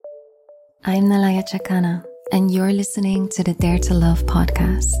I'm Nalaya Chakana, and you're listening to the Dare to Love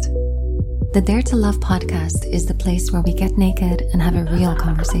podcast. The Dare to Love podcast is the place where we get naked and have a real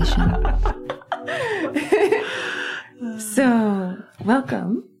conversation. So,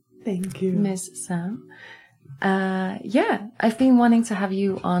 welcome. Thank you. Miss Sam. I've been wanting to have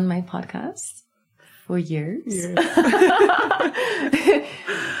you on my podcast for years. We've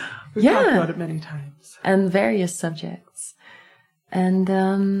talked about it many times. And various subjects.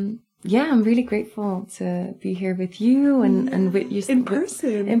 And I'm really grateful to be here with you and witness in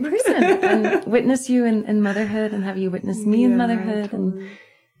person and witness you in motherhood and have you witness me in motherhood and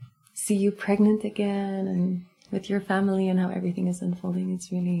see you pregnant again and with your family and how everything is unfolding.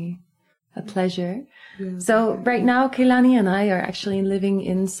 It's really a pleasure. Yeah. So right now, Keilani and I are actually living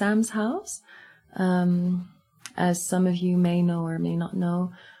in Sam's house. As some of you may know or may not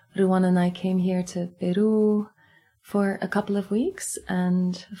know, Ruan and I came here to Peru for a couple of weeks,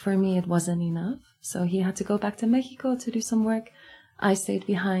 and for me it wasn't enough. So he had to go back to Mexico to do some work. I stayed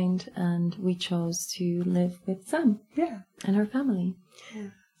behind, and we chose to live with Sam and her family.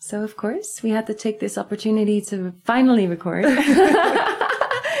 Yeah. So, of course, we had to take this opportunity to finally record. And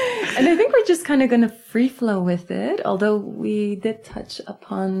I think we're just kind of going to free flow with it, although we did touch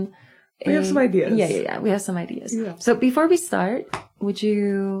upon... We have some ideas. Yeah. We have some ideas. Yeah. So before we start, would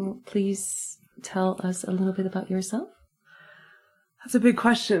you please tell us a little bit about yourself? That's a big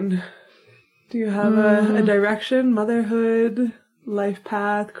question. Do you have a direction, motherhood, life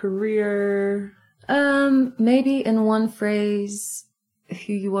path, career? Maybe in one phrase,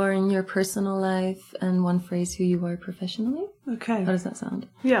 who you are in your personal life, and one phrase, who you are professionally. Okay. How does that sound?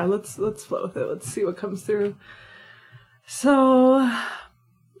 Yeah, let's flow with it. Let's see what comes through. So,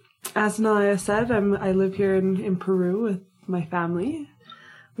 as Naya said, I live here in Peru with my family.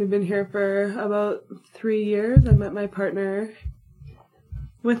 We've been here for about 3 years. I met my partner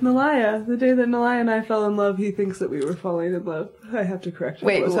with Nalaya. The day that Nalaya and I fell in love, he thinks that we were falling in love. I have to correct him.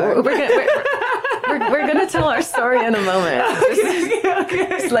 Wait, we're gonna tell our story in a moment. Okay.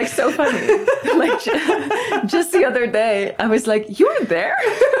 It's like so funny. Like just the other day, I was like, "You were there?"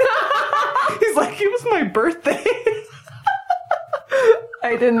 He's like, "It was my birthday."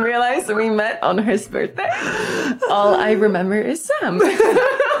 I didn't realize we met on his birthday. All I remember is Sam.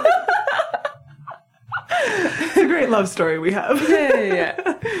 It's a great love story we have. Yeah.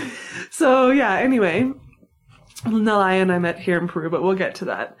 So, anyway, Nalaya and I met here in Peru, but we'll get to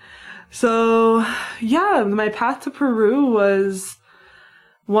that. So, my path to Peru was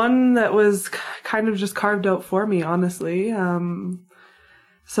one that was kind of just carved out for me, honestly.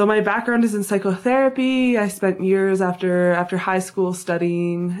 So my background is in psychotherapy. I spent years after high school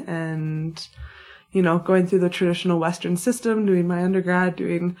studying and, going through the traditional Western system, doing my undergrad,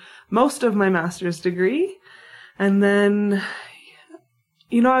 doing most of my master's degree. And then,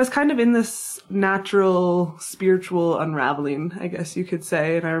 I was kind of in this natural spiritual unraveling, I guess you could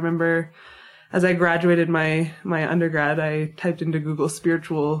say. And I remember as I graduated my undergrad, I typed into Google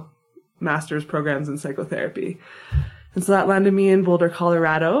spiritual master's programs in psychotherapy. And so that landed me in Boulder,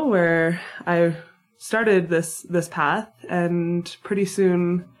 Colorado, where I started this path, and pretty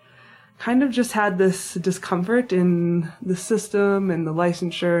soon kind of just had this discomfort in the system and the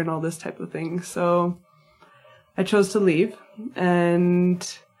licensure and all this type of thing. So I chose to leave, and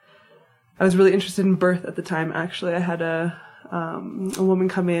I was really interested in birth at the time. Actually, I had a woman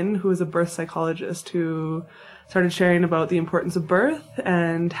come in who was a birth psychologist who started sharing about the importance of birth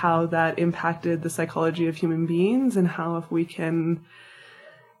and how that impacted the psychology of human beings, and how if we can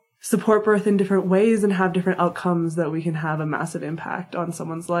support birth in different ways and have different outcomes, that we can have a massive impact on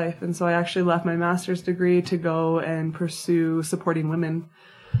someone's life. And so I actually left my master's degree to go and pursue supporting women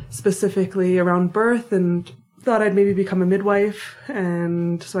specifically around birth, and thought I'd maybe become a midwife.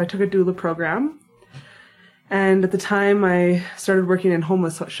 And so I took a doula program. And at the time, I started working in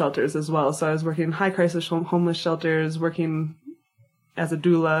homeless shelters as well. So I was working in high-crisis homeless shelters, working as a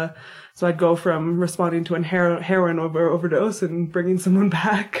doula. So I'd go from responding to a heroin overdose and bringing someone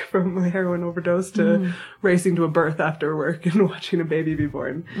back from a heroin overdose to racing to a birth after work and watching a baby be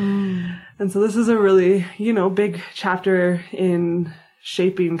born. And so this is a really, big chapter in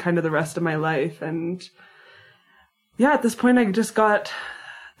shaping kind of the rest of my life. And at this point, I just got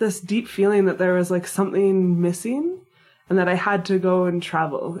this deep feeling that there was like something missing, and that I had to go and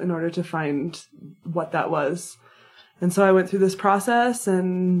travel in order to find what that was. And so I went through this process,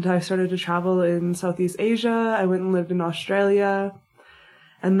 and I started to travel in Southeast Asia. I went and lived in Australia.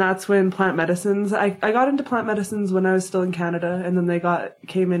 And that's when plant medicines, I got into plant medicines when I was still in Canada, and then they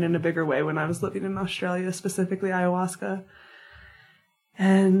came in a bigger way when I was living in Australia, specifically ayahuasca.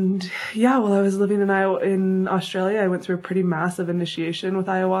 And yeah, while I was living in Australia, I went through a pretty massive initiation with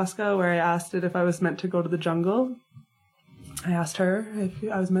ayahuasca where I asked it if I was meant to go to the jungle. I asked her if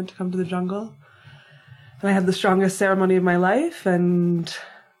I was meant to come to the jungle. And I had the strongest ceremony of my life and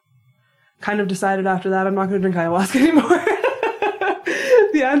kind of decided after that I'm not going to drink ayahuasca anymore.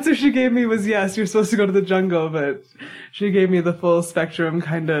 The answer she gave me was, yes, you're supposed to go to the jungle, but she gave me the full spectrum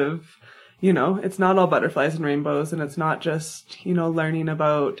kind of, you know, it's not all butterflies and rainbows, and it's not just, you know, learning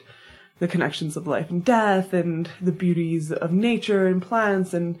about the connections of life and death and the beauties of nature and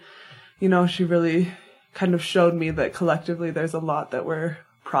plants. And, you know, she really kind of showed me that collectively there's a lot that we're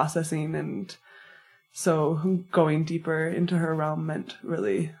processing. And so going deeper into her realm meant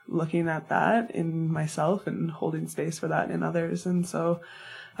really looking at that in myself and holding space for that in others. And so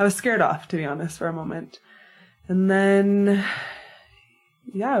I was scared off, to be honest, for a moment. And then,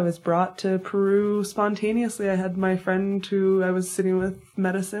 yeah, I was brought to Peru spontaneously. I had my friend who I was sitting with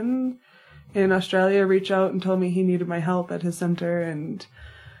medicine in Australia reach out and told me he needed my help at his center. And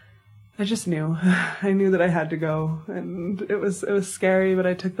I just knew. I knew that I had to go. And it was scary, but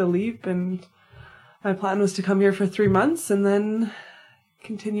I took the leap, and my plan was to come here for 3 months and then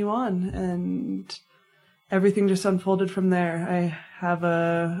continue on. And everything just unfolded from there. I have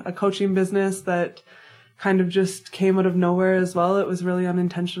a coaching business that kind of just came out of nowhere as well. It was really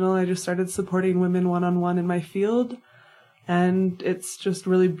unintentional. I just started supporting women one-on-one in my field. And it's just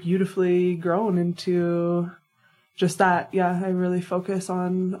really beautifully grown into just that. Yeah, I really focus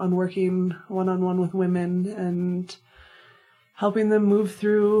on working one-on-one with women and helping them move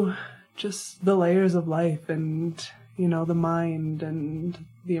through just the layers of life and, you know, the mind and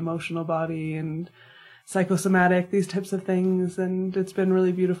the emotional body and psychosomatic, these types of things. And it's been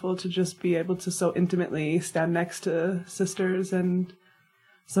really beautiful to just be able to so intimately stand next to sisters and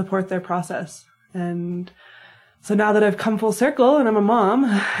support their process. And so now that I've come full circle and I'm a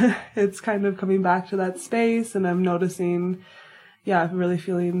mom, it's kind of coming back to that space, and I'm noticing, yeah, really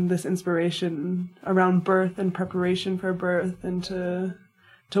feeling this inspiration around birth and preparation for birth, and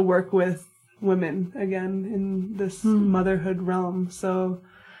to work with women again in this motherhood realm. So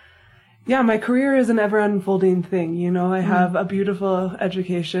yeah, my career is an ever unfolding thing. You know, I have a beautiful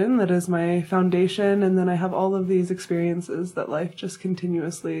education that is my foundation. And then I have all of these experiences that life just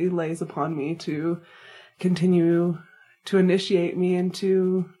continuously lays upon me to continue to initiate me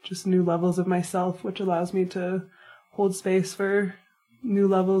into just new levels of myself, which allows me to hold space for new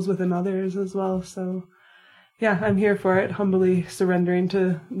levels within others as well. So yeah, I'm here for it, humbly surrendering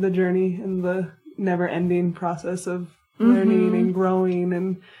to the journey and the never-ending process of learning and growing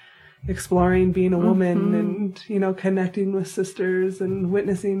and exploring being a woman and, you know, connecting with sisters and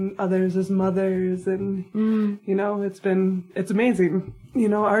witnessing others as mothers. And, you know, it's amazing. You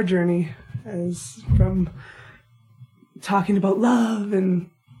know, our journey is from talking about love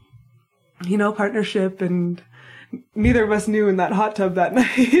and, you know, partnership, and neither of us knew in that hot tub that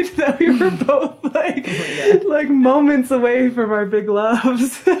night that we were both like moments away from our big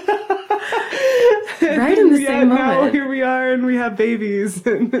loves. Right in the same moment. Now here we are, and we have babies,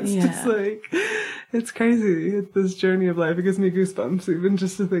 and it's just like, it's crazy. It's this journey of life. It gives me goosebumps even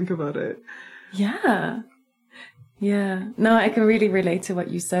just to think about it. Yeah. Yeah. No, I can really relate to what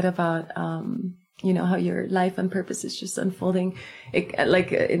you said about, you know, how your life and purpose is just unfolding.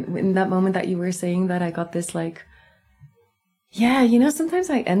 In that moment that you were saying that, I got this like, yeah, you know, sometimes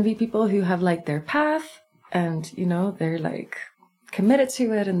I envy people who have like their path and, you know, they're like committed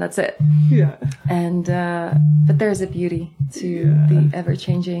to it and that's it. Yeah. And, but there's a beauty to the ever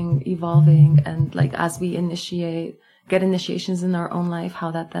changing, evolving, and like as we get initiations in our own life,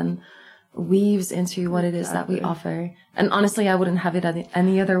 how that then weaves into what it is that we offer. And honestly, I wouldn't have it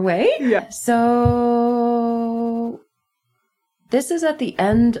any other way. Yeah. So this is at the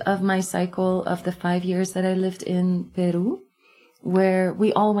end of my cycle of the 5 years that I lived in Peru, where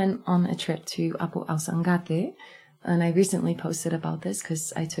we all went on a trip to Apu Ausangate. And I recently posted about this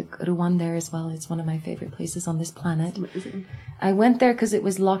because I took Ruan there as well. It's one of my favorite places on this planet. Amazing. I went there because it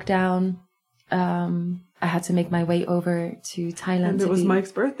was lockdown. I had to make my way over to Thailand. And it was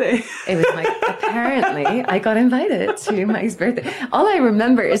Mike's birthday. It was apparently, I got invited to Mike's birthday. All I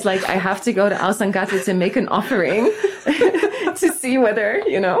remember is like, I have to go to Ausangate to make an offering to see whether,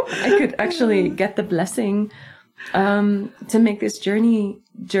 you know, I could actually get the blessing to make this journey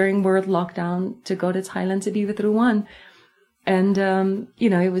during world lockdown to go to Thailand to be with Ruan. And, you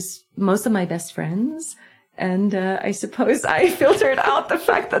know, it was most of my best friends. And I suppose I filtered out the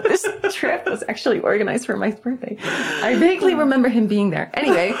fact that this trip was actually organized for Mike's birthday. I vaguely remember him being there.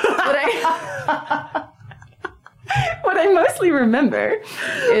 Anyway, what I mostly remember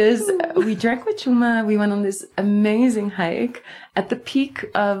is we drank with Chuma. We went on this amazing hike. At the peak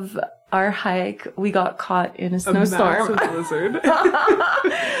of our hike, we got caught in a snowstorm. A massive blizzard.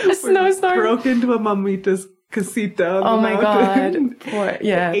 A snowstorm. Broke into a mamita's casita. Oh my God.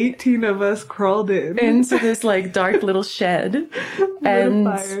 18 of us crawled into this like dark little shed. And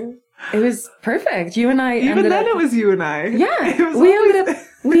it was perfect. You and I Even then it was you and I. Yeah.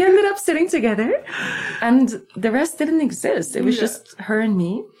 We ended up sitting together and the rest didn't exist. It was just her and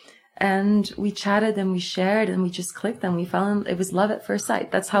me. And we chatted and we shared and we just clicked and we it was love at first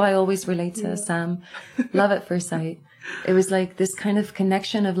sight. That's how I always relate to Sam. Love at first sight. It was like this kind of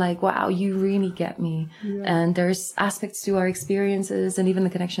connection of like, wow, you really get me. Yeah. And there's aspects to our experiences and even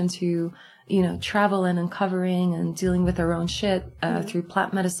the connection to, you know, travel and uncovering and dealing with our own shit through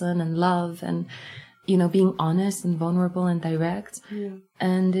plant medicine and love and, you know, being honest and vulnerable and direct. Yeah.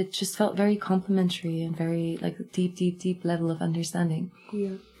 And it just felt very complementary and very like a deep, deep, deep level of understanding.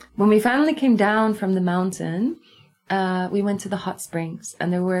 Yeah. When we finally came down from the mountain, we went to the hot springs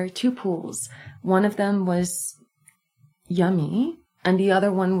and there were 2 pools. One of them was yummy and the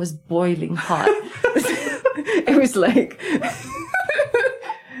other one was boiling hot. It was like,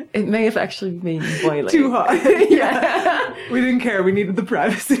 it may have actually been boiling. Too hot. Yeah. We didn't care. We needed the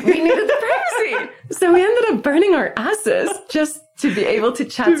privacy. So we ended up burning our asses just to be able to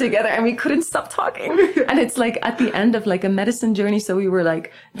chat together and we couldn't stop talking. And it's like at the end of like a medicine journey. So we were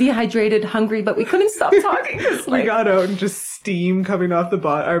like dehydrated, hungry, but we couldn't stop talking. We got out and just steam coming off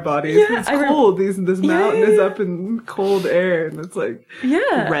our bodies. Yeah, it's cold. This mountain is up in cold air and it's like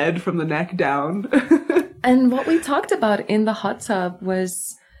red from the neck down. And what we talked about in the hot tub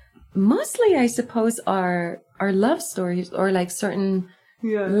was mostly, I suppose, our love stories or like certain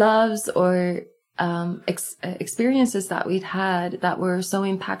loves or experiences that we'd had that were so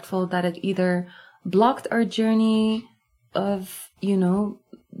impactful that it either blocked our journey of, you know,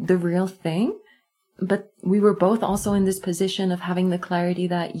 the real thing. But we were both also in this position of having the clarity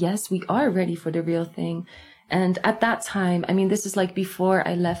that, yes, we are ready for the real thing. And at that time, I mean, this is like before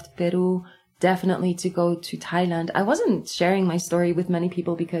I left Peru, definitely to go to Thailand. I wasn't sharing my story with many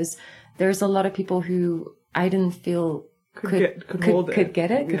people because there's a lot of people who I didn't feel could get it,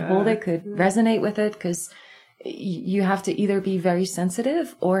 could hold it, could resonate with it, because you have to either be very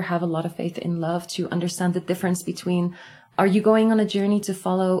sensitive or have a lot of faith in love to understand the difference between, are you going on a journey to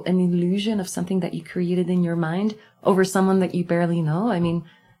follow an illusion of something that you created in your mind over someone that you barely know? I mean,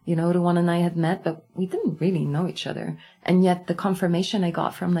 you know, Ruwan and I had met, but we didn't really know each other. And yet the confirmation I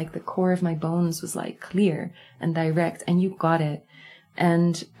got from like the core of my bones was like clear and direct, and you got it.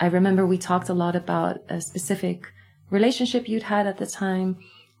 And I remember we talked a lot about a specific relationship you'd had at the time,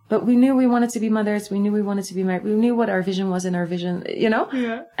 but we knew we wanted to be mothers. We knew we wanted to be married. We knew what our vision was in our vision, you know?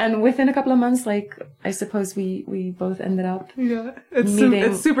 Yeah. And within a couple of months, like, I suppose we both ended up meeting.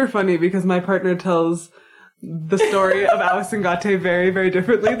 It's super funny because my partner tells the story of Alice and Gate very, very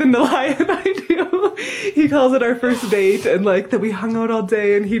differently than Nalai and I do. He calls it our first date and like that we hung out all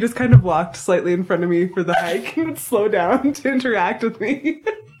day and he just kind of walked slightly in front of me for the hike and would slow down to interact with me.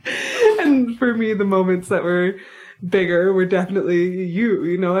 And for me, the moments that were bigger were definitely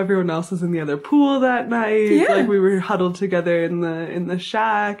you know, everyone else was in the other pool that night. Yeah. Like we were huddled together in the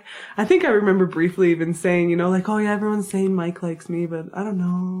shack. I think I remember briefly even saying, you know, like, oh yeah, everyone's saying Mike likes me, but I don't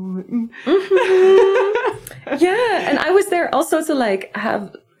know. Mm-hmm. Yeah. And I was there also to like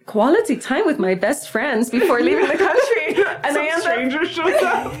have quality time with my best friends before leaving the country. And some stranger shows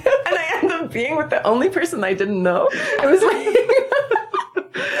up. And I ended up being with the only person I didn't know. I was like,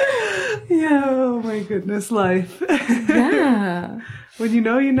 yeah, oh my goodness, life. Yeah. When you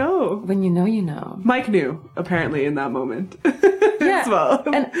know, you know. When you know, you know. Mike knew, apparently, in that moment. Yeah. As well.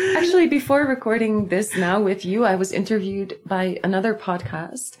 And actually, before recording this now with you, I was interviewed by another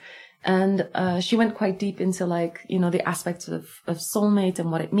podcast. And she went quite deep into like, you know, the aspects of soulmate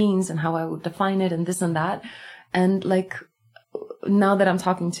and what it means and how I would define it and this and that. And like, now that I'm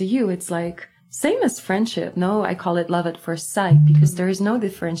talking to you, it's like, same as friendship. No, I call it love at first sight because there is no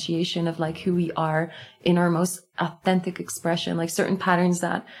differentiation of like who we are in our most authentic expression. Like certain patterns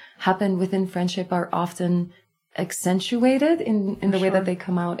that happen within friendship are often accentuated in the way that they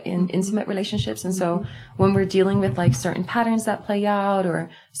come out in intimate relationships. And so when we're dealing with like certain patterns that play out or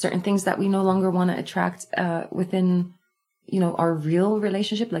certain things that we no longer want to attract within, you know, our real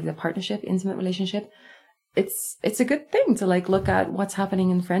relationship, like the partnership, intimate relationship, it's a good thing to like look at what's happening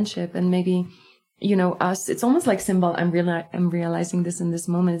in friendship and maybe, you know, us, it's almost like I'm realizing this in this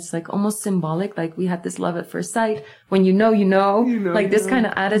moment. It's like almost symbolic. Like we had this love at first sight when you know, like this kind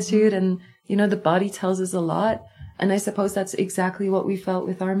of attitude. And, you know, the body tells us a lot. And I suppose that's exactly what we felt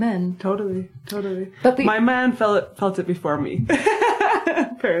with our men. Totally. But my man felt it before me,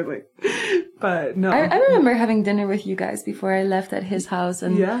 apparently. But no. I remember having dinner with you guys before I left at his house,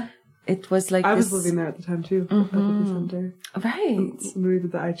 and it was like I was living there at the time too, at the center. Right. We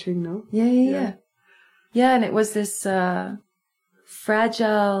did the I Ching, no? Yeah, and it was this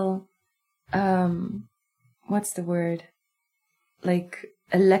fragile, what's the word? Like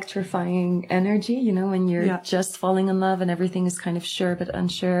electrifying energy, you know, when you're just falling in love and everything is kind of sure but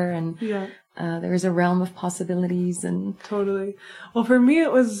unsure, and there is a realm of possibilities. And totally. Well, for me,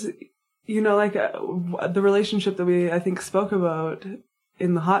 it was, you know, like the relationship that I think spoke about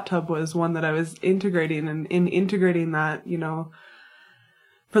in the hot tub was one that I was integrating, and in integrating that, you know,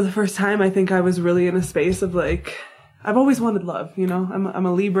 for the first time, I think I was really in a space of like, I've always wanted love, you know, I'm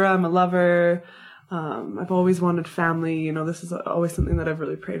a Libra, I'm a lover. I've always wanted family, you know, this is always something that I've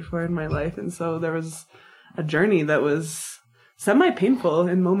really prayed for in my life. And so there was a journey that was semi-painful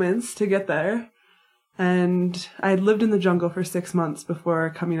in moments to get there. And I had lived in the jungle for 6 months before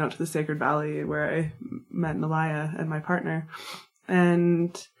coming out to the Sacred Valley, where I met Nalaya and my partner.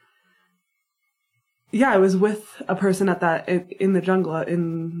 And I was with a person in the jungle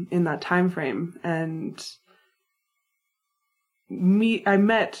in that time frame. And I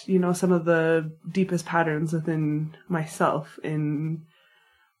met, you know, some of the deepest patterns within myself in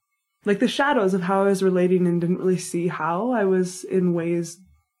like the shadows of how I was relating, and didn't really see how I was in ways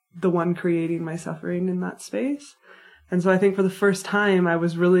the one creating my suffering in that space. And so I think for the first time I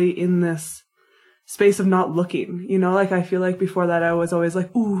was really in this space of not looking, you know, like I feel like before that I was always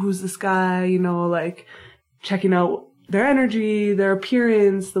like, ooh, who's this guy? You know, like checking out their energy, their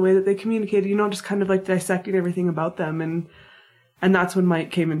appearance, the way that they communicated, you know, just kind of like dissecting everything about them. And that's when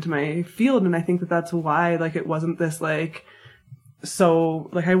Mike came into my field. And I think that that's why, like, it wasn't this, like, so,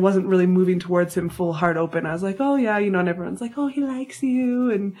 like, I wasn't really moving towards him full heart open. I was like, oh, yeah, you know, and everyone's like, oh, he likes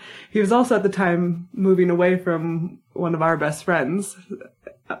you. And he was also at the time moving away from one of our best friends.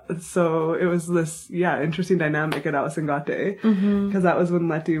 So it was this, interesting dynamic at Awasangate. Because that was when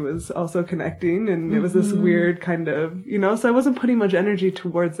Letty was also connecting. And it was this weird kind of, you know, so I wasn't putting much energy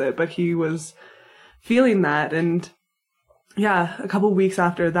towards it, but he was feeling that. And a couple weeks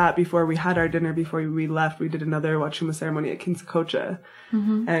after that, before we had our dinner, before we left, we did another watching the ceremony at Kinsakocha.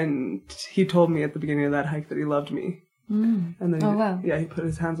 And he told me at the beginning of that hike that he loved me. And then he put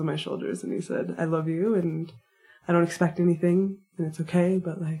his hands on my shoulders and he said, I love you, and I don't expect anything, and it's okay,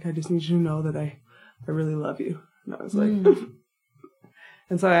 but like, I just need you to know that I really love you. And I was like,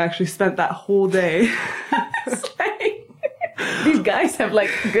 and so I actually spent that whole day. These guys have like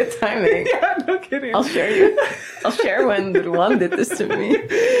good timing. Yeah, no kidding. I'll share when the one did this to me.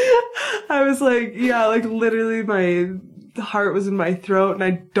 I was like, like literally my heart was in my throat, and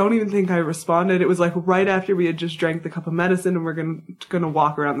I don't even think I responded. It was like right after we had just drank the cup of medicine and we're gonna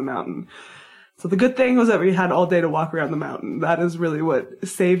walk around the mountain. So the good thing was that we had all day to walk around the mountain. That is really what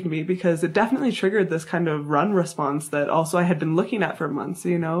saved me, because it definitely triggered this kind of run response that also I had been looking at for months,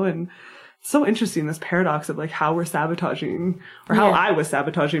 you know, and so interesting, this paradox of like how we're sabotaging, or how I was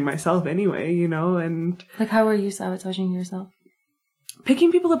sabotaging myself anyway, you know. And like, how are you sabotaging yourself?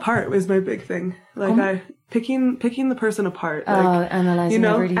 Picking people apart was my big thing. Like picking the person apart. Like, analyzing, you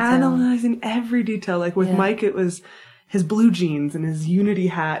know, every detail. Analyzing every detail. Like with Mike, it was his blue jeans and his unity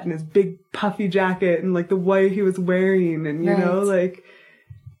hat and his big puffy jacket and like the white he was wearing, and you know, like,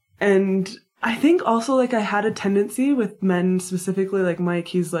 and I think also like I had a tendency with men specifically, like Mike,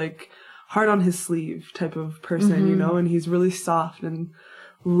 he's like hard on his sleeve type of person, you know, and he's really soft and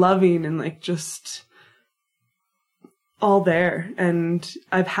loving and like just all there. And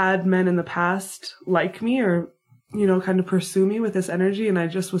I've had men in the past like me, or, you know, kind of pursue me with this energy, and I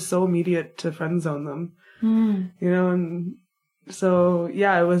just was so immediate to friend zone them, you know. And so,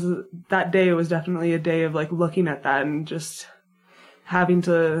 it was, that day was definitely a day of like looking at that and just having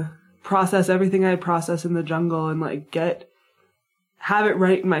to process everything I processed in the jungle and like have it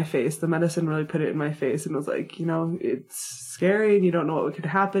right in my face. The medicine really put it in my face and was like, you know, it's scary and you don't know what could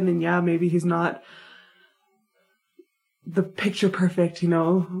happen. And maybe he's not the picture perfect, you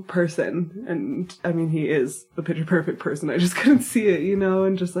know, person. And I mean, he is the picture perfect person. I just couldn't see it, you know,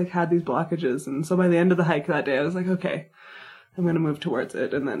 and just like had these blockages. And so by the end of the hike that day, I was like, okay, I'm going to move towards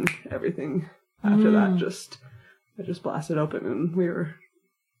it. And then everything after that, I just blasted open, and we were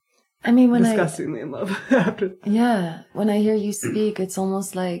when disgustingly in love after. Yeah. When I hear you speak, it's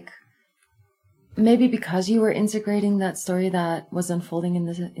almost like maybe because you were integrating that story that was unfolding in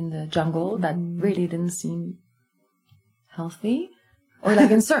the jungle that really didn't seem healthy. or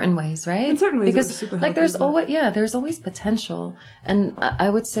like in certain ways, right? In certain ways, because it was super like healthy, there's always potential. And I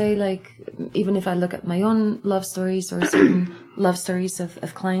would say, like, even if I look at my own love stories or certain love stories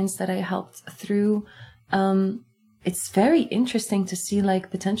of clients that I helped through, it's very interesting to see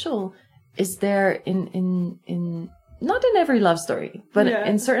like potential is there in not in every love story, but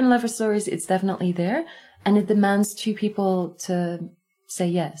in certain love stories, it's definitely there. And it demands two people to say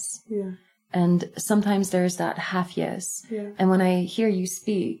yes. Yeah. And sometimes there's that half yes. Yeah. And when I hear you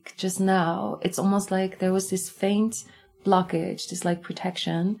speak just now, it's almost like there was this faint blockage, this like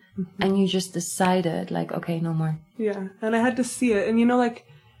protection, and you just decided like, okay, no more. Yeah. And I had to see it. And you know, like,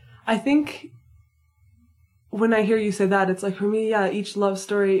 I think when I hear you say that, it's like, for me, yeah, each love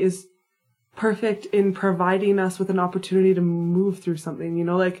story is perfect in providing us with an opportunity to move through something, you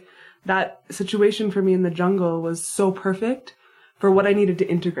know, like that situation for me in the jungle was so perfect for what I needed to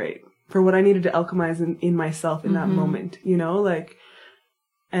integrate, for what I needed to alchemize in myself in that moment, you know, like,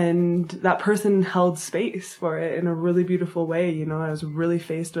 and that person held space for it in a really beautiful way. You know, I was really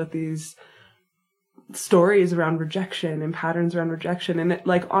faced with these stories around rejection and patterns around rejection. And it,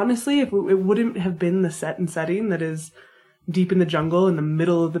 like, honestly, if it wouldn't have been the set and setting that is deep in the jungle in the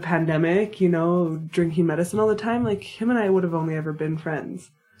middle of the pandemic, you know, drinking medicine all the time, like, him and I would have only ever been friends.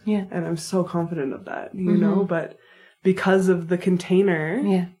 Yeah. And I'm so confident of that, you know, but because of the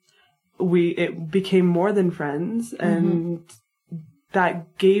container, it became more than friends. And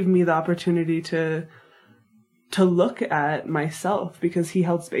that gave me the opportunity to look at myself, because he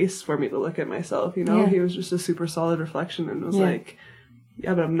held space for me to look at myself, you know. He was just a super solid reflection and was like,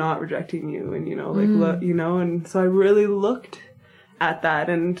 yeah, but I'm not rejecting you. And, you know, like, look, you know, and so I really looked at that.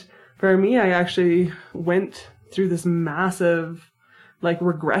 And for me, I actually went through this massive, like,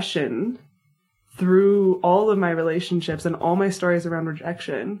 regression through all of my relationships and all my stories around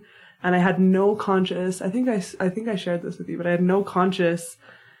rejection. And I had no conscious, I think I shared this with you, but I had no conscious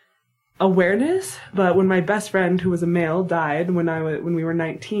awareness. But when my best friend, who was a male, died when we were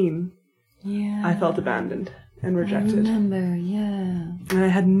 19, I felt abandoned and rejected. I remember, yeah. And I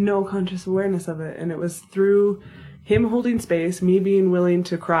had no conscious awareness of it. And it was through him holding space, me being willing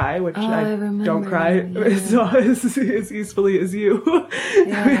to cry, which I don't cry as easily as you.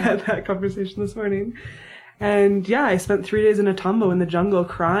 We had that conversation this morning. And yeah, I spent 3 days in a tumbo in the jungle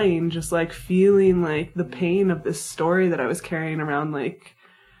crying, just like feeling like the pain of this story that I was carrying around, like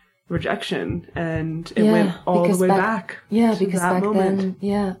rejection. And it went all the way back. Yeah, to because that back moment.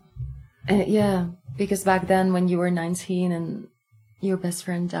 then, because back then when you were 19 and your best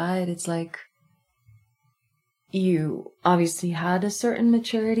friend died, it's like you obviously had a certain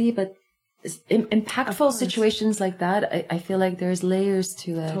maturity, but impactful situations like that, I feel like there's layers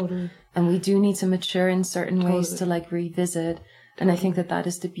to it. Totally. And we do need to mature in certain ways to like revisit. And I think that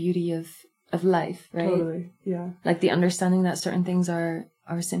is the beauty of life, right? Totally, yeah. Like the understanding that certain things are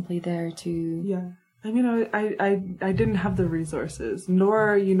simply there to... Yeah. I mean, I didn't have the resources,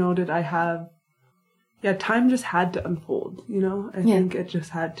 nor, you know, did I have... Yeah, time just had to unfold, you know? I think it just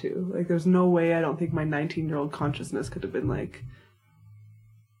had to. Like, there's no way, I don't think my 19-year-old consciousness could have been like...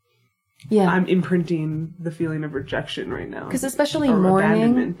 Yeah. I'm imprinting the feeling of rejection right now. Because especially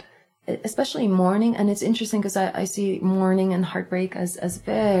mourning, and it's interesting because I see mourning and heartbreak as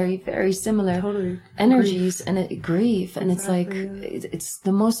very, very similar energies, and grief. And it's like, it's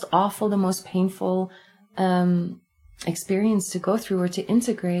the most awful, the most painful experience to go through or to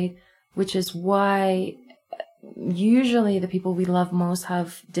integrate, which is why usually the people we love most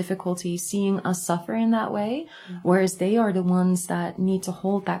have difficulty seeing us suffer in that way, whereas they are the ones that need to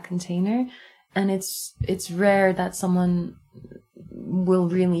hold that container. And it's rare that someone will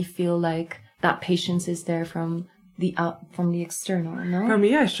really feel like that patience is there from the external, no? For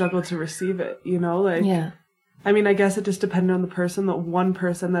me, I struggled to receive it, you know, like, I mean, I guess it just depended on the person. The one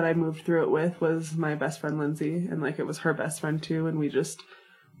person that I moved through it with was my best friend, Lindsay, and like, it was her best friend too. And we just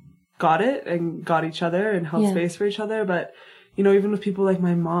got it and got each other and held space for each other. But, you know, even with people like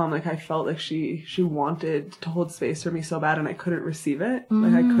my mom, like, I felt like she wanted to hold space for me so bad, and I couldn't receive it.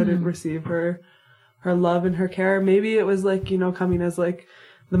 Like, I couldn't receive her love and her care. Maybe it was like, you know, coming as like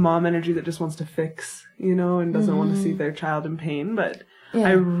the mom energy that just wants to fix, you know, and doesn't want to see their child in pain. But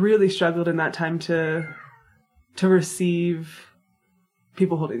I really struggled in that time to receive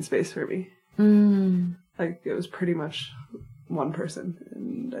people holding space for me. Like, it was pretty much one person,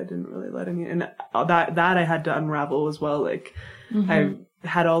 and I didn't really let any, and that I had to unravel as well. Like, I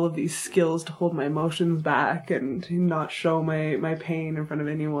had all of these skills to hold my emotions back and not show my pain in front of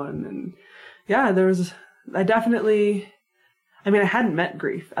anyone. And yeah, I hadn't met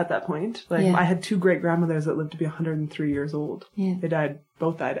grief at that point. Like, I had two great grandmothers that lived to be 103 years old. They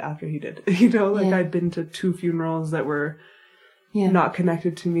both died after he did. You know, like, I'd been to two funerals that were not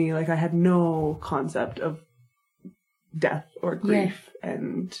connected to me. Like I had no concept of death or grief.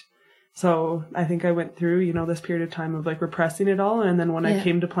 And so I think I went through, you know, this period of time of like repressing it all. And then when I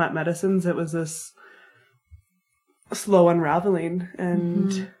came to plant medicines, it was this slow unraveling.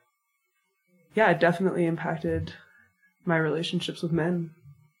 And it definitely impacted my relationships with men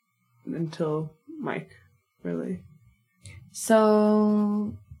until Mike, really.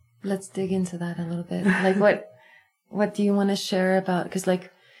 So let's dig into that a little bit. Like what do you want to share about, because like,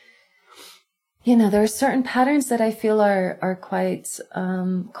 you know, there are certain patterns that I feel are quite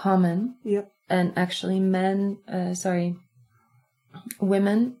common. Yep. And actually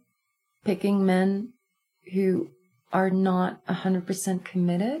women picking men who are not 100%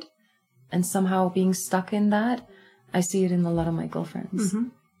 committed and somehow being stuck in that. I see it in a lot of my girlfriends.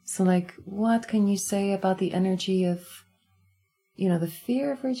 So like, what can you say about the energy of, you know, the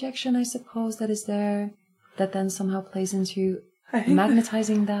fear of rejection, I suppose, that is there, that then somehow plays into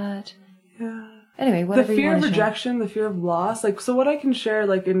magnetizing that? Yeah. Anyway, whatever you want to share. The fear of rejection, the fear of loss. Like, so what I can share,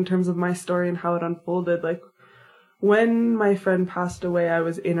 like, in terms of my story and how it unfolded, like, when my friend passed away, I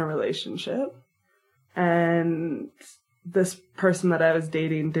was in a relationship. And this person that I was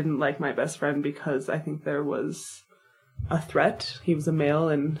dating didn't like my best friend because I think there was a threat. He was a male,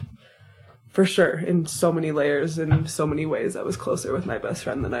 and for sure, in so many layers, in so many ways, I was closer with my best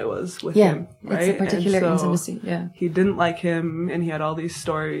friend than I was with him. Right? It's a particular intimacy. Yeah. He didn't like him, and he had all these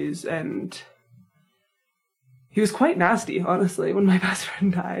stories, and he was quite nasty, honestly, when my best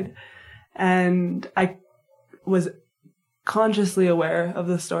friend died. And I was consciously aware of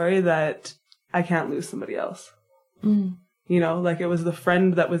the story that I can't lose somebody else. You know, like it was the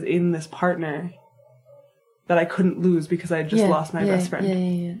friend that was in this partner that I couldn't lose because I had just lost my best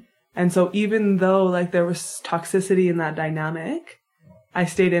friend. And so even though like there was toxicity in that dynamic, I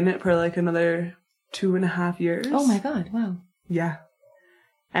stayed in it for like another 2.5 years. Oh my God. Wow. Yeah.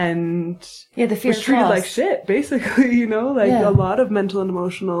 And the fear was treated like shit, basically, you know, like a lot of mental and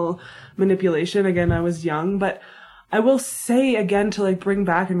emotional manipulation. Again, I was young, but I will say again, to like bring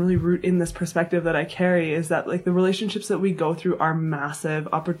back and really root in this perspective that I carry, is that like the relationships that we go through are massive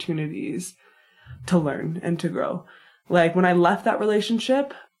opportunities to learn and to grow. Like when I left that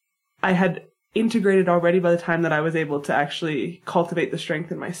relationship, I had integrated already by the time that I was able to actually cultivate the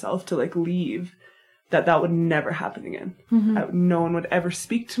strength in myself to like leave, that would never happen again. No one would ever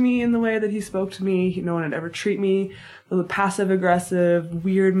speak to me in the way that he spoke to me. No one would ever treat me. The passive aggressive,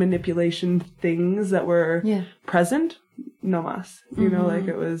 weird manipulation things that were present, no mas. You know, like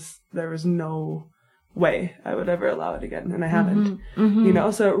there was no way I would ever allow it again. And I haven't, you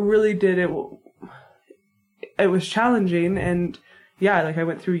know, so it really did, it was challenging. And yeah, like I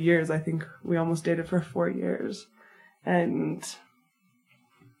went through years. I think we almost dated for 4 years, and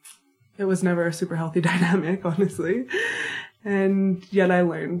it was never a super healthy dynamic, honestly. And yet I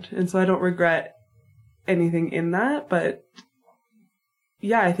learned. And so I don't regret anything in that. But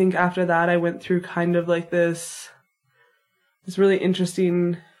yeah, I think after that, I went through kind of like this really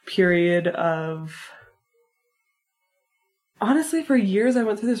interesting period of, honestly, for years, I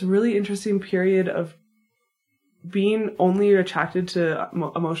went through this really interesting period of being only attracted to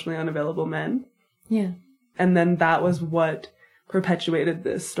emotionally unavailable men. Yeah. And then that was what perpetuated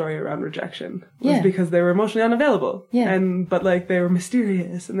this story around rejection, was because they were emotionally unavailable. But like they were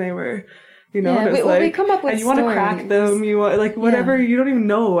mysterious, and they were, you know, we come up with, and you want to crack them, you want like whatever, you don't even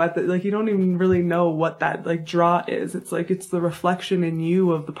know you don't even really know what that like draw is. It's like, it's the reflection in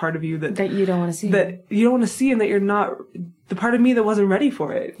you of the part of you that you don't want to see, and that you're not the part of me that wasn't ready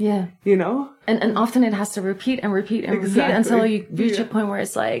for it. Yeah. You know? And often it has to repeat and repeat and repeat until you reach a point where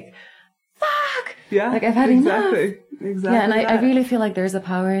it's like, fuck! Yeah. Like I've had enough. Exactly. Yeah, and I really feel like there's a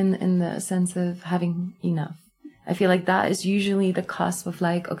power in the sense of having enough. I feel like that is usually the cusp of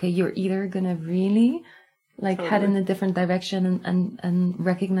like, okay, you're either gonna really like head in a different direction and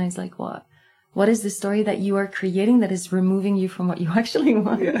recognize like what is the story that you are creating that is removing you from what you actually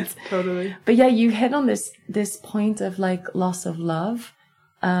want. Yeah, totally. But yeah, you hit on this point of like loss of love,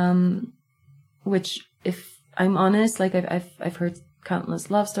 which, if I'm honest, like I've heard countless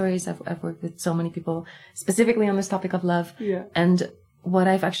love stories. I've worked with so many people specifically on this topic of love. Yeah. And what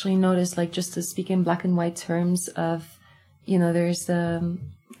I've actually noticed, like just to speak in black and white terms of, you know, there's the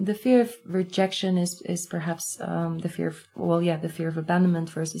fear of rejection is perhaps the fear of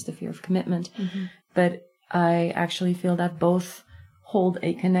abandonment versus the fear of commitment. But I actually feel that both hold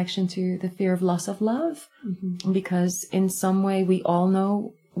a connection to the fear of loss of love, because in some way we all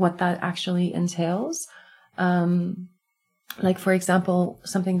know what that actually entails. Like, for example,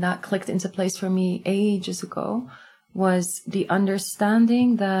 something that clicked into place for me ages ago was the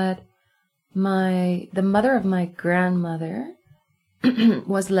understanding that the mother of my grandmother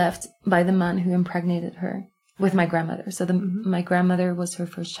was left by the man who impregnated her with my grandmother. So my grandmother was her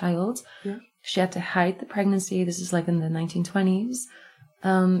first child. Yeah. She had to hide the pregnancy. This is like in the 1920s.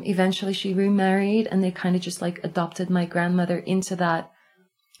 Eventually she remarried, and they kind of just like adopted my grandmother into that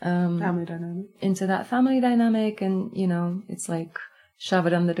family dynamic. And, you know, it's like, shove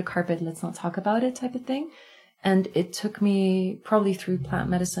it under the carpet, let's not talk about it type of thing. And it took me probably through plant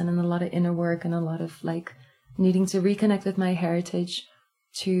medicine and a lot of inner work and a lot of like needing to reconnect with my heritage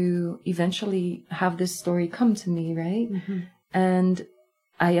to eventually have this story come to me, right? And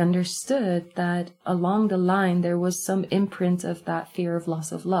I understood that along the line, there was some imprint of that fear of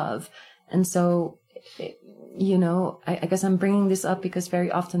loss of love. And so, you know, I guess I'm bringing this up because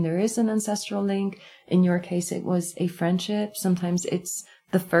very often there is an ancestral link. In your case, it was a friendship. Sometimes it's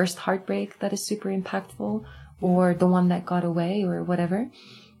the first heartbreak that is super impactful, or the one that got away, or whatever.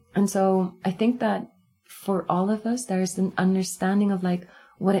 And so I think that for all of us, there's an understanding of like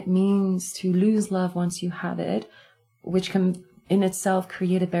what it means to lose love once you have it, which can in itself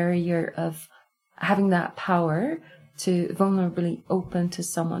create a barrier of having that power to vulnerably open to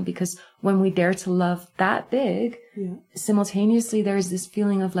someone. Because when we dare to love that big, simultaneously there's this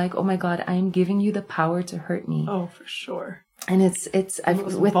feeling of like, oh my God, I am giving you the power to hurt me. Oh, for sure. And it's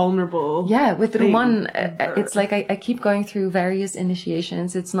with vulnerable. Yeah, with the one, it's like I keep going through various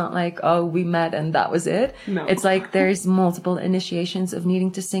initiations. It's not like, oh, we met and that was it. No. It's like there's multiple initiations of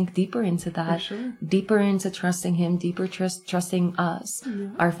needing to sink deeper into that, sure. deeper into trusting him, deeper trusting us.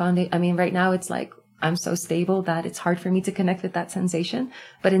 Our foundation. I mean, right now it's like I'm so stable that it's hard for me to connect with that sensation.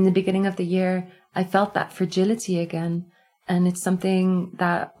 But in the beginning of the year, I felt that fragility again, and it's something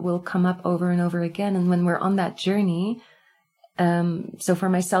that will come up over and over again. And when we're on that journey. So for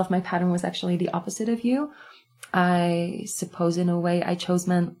myself, my pattern was actually the opposite of you. I suppose in a way I chose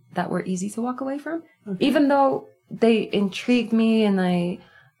men that were easy to walk away from, even though they intrigued me, and I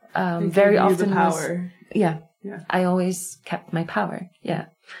very often power. I always kept my power. Yeah.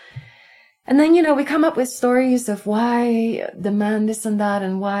 And then, you know, we come up with stories of why the man this and that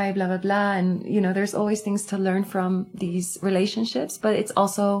and why blah, blah, blah. And, you know, there's always things to learn from these relationships, but it's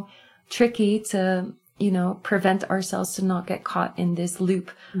also tricky to, you know, prevent ourselves to not get caught in this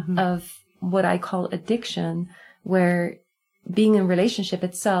loop of what I call addiction, where being in relationship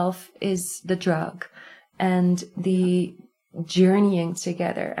itself is the drug, and the journeying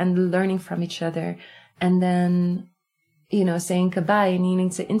together and learning from each other. And then, you know, saying goodbye and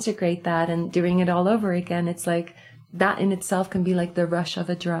needing to integrate that and doing it all over again. It's like that in itself can be like the rush of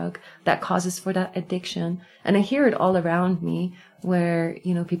a drug that causes for that addiction. And I hear it all around me where,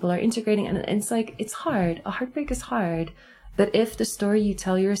 you know, people are integrating, and it's like, it's hard. A heartbreak is hard. But if the story you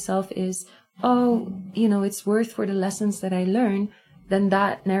tell yourself is, oh, you know, it's worth for the lessons that I learn, then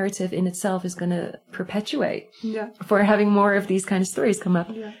that narrative in itself is going to perpetuate for having more of these kind of stories come up.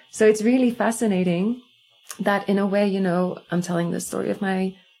 Yeah. So it's really fascinating that in a way, you know, I'm telling the story of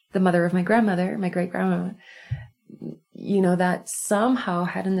the mother of my grandmother, my great grandmother, you know, that somehow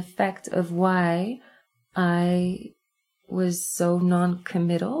had an effect of why I was so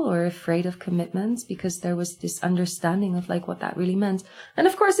non-committal or afraid of commitments, because there was this understanding of like what that really meant. And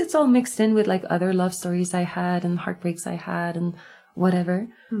of course it's all mixed in with like other love stories I had and heartbreaks I had and whatever.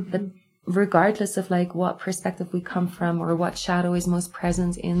 But regardless of like what perspective we come from or what shadow is most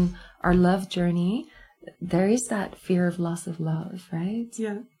present in our love journey, there is that fear of loss of love, right?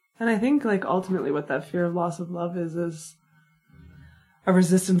 Yeah. And I think like ultimately what that fear of loss of love is a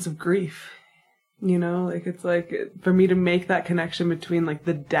resistance of grief. You know, like it's like for me to make that connection between like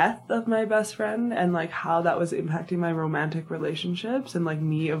the death of my best friend and like how that was impacting my romantic relationships, and like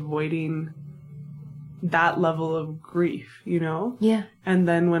me avoiding that level of grief, you know? Yeah. And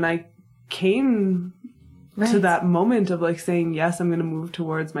then when I came to that moment of like saying, yes, I'm going to move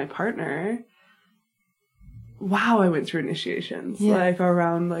towards my partner. Wow, I went through initiations, like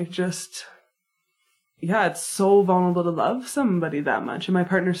around like just, it's so vulnerable to love somebody that much. And my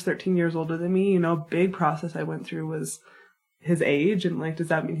partner's 13 years older than me. You know, big process I went through was his age. And like, does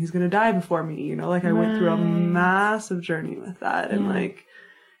that mean he's going to die before me? You know, like I went through a massive journey with that. And like,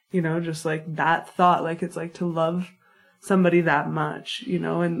 you know, just like that thought, like it's like to love somebody that much, you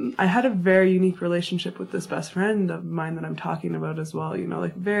know. And I had a very unique relationship with this best friend of mine that I'm talking about as well, you know,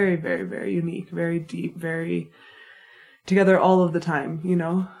 like very, very, very unique, very deep, very together all of the time, you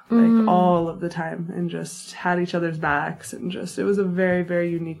know, like all of the time, and just had each other's backs, and just, it was a very, very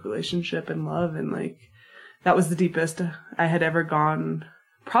unique relationship and love. And like, that was the deepest I had ever gone,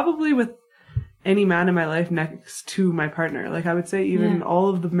 probably with any man in my life next to my partner. Like I would say even all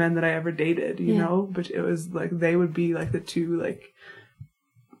of the men that I ever dated, you know, but it was like, they would be like the two like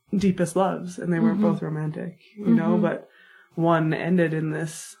deepest loves, and they weren't both romantic, you know, but one ended in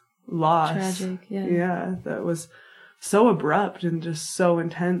this loss. Tragic, yeah. Yeah, that was so abrupt and just so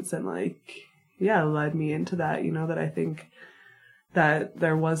intense, and like, yeah, led me into that, you know, that I think that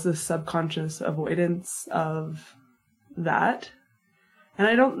there was this subconscious avoidance of that. And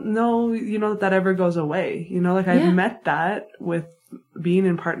I don't know, you know, that ever goes away. You know, like I've met that with being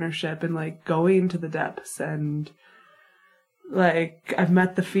in partnership and like going to the depths, and like I've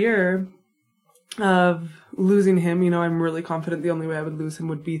met the fear of losing him. You know, I'm really confident the only way I would lose him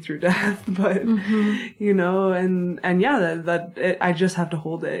would be through death, but you know, and yeah, I just have to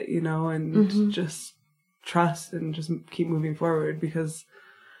hold it, you know, and just trust and just keep moving forward, because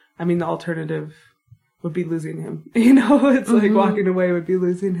I mean, the alternative would be losing him, you know. It's like walking away would be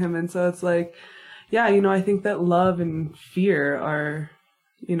losing him. And so it's like, yeah, you know, I think that love and fear are,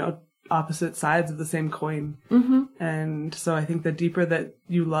 you know, opposite sides of the same coin. And so I think the deeper that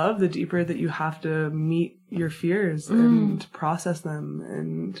you love, the deeper that you have to meet your fears and process them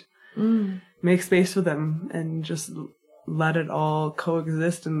and make space for them and just let it all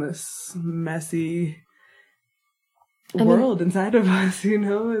coexist in this messy world inside of us, you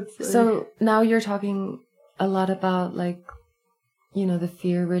know. It's like, so now you're talking a lot about, like, you know, the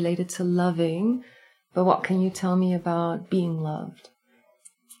fear related to loving, but what can you tell me about being loved,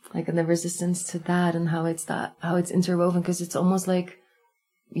 like, and the resistance to that, and how it's interwoven? Because it's almost like,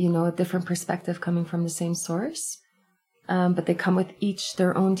 you know, a different perspective coming from the same source, but they come with each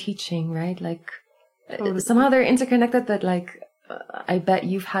their own teaching, right? Like, somehow they're interconnected, but like, I bet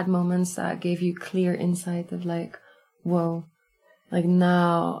you've had moments that gave you clear insight of like, whoa, like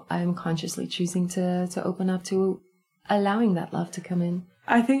now I'm consciously choosing to open up to allowing that love to come in.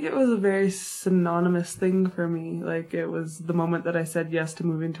 I think it was a very synonymous thing for me. Like, it was the moment that I said yes to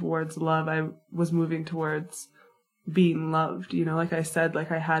moving towards love, I was moving towards being loved. You know, like I said,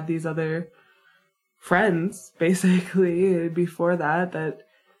 like I had these other friends basically before that,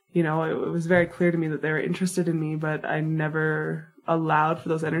 you know, it was very clear to me that they were interested in me, but I never allowed for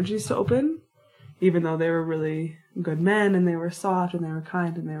those energies to open, even though they were really good men and they were soft and they were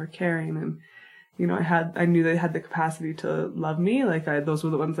kind and they were caring, and you know, I knew they had the capacity to love me. Like, those were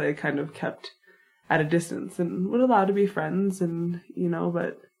the ones I kind of kept at a distance and would allow to be friends, and you know,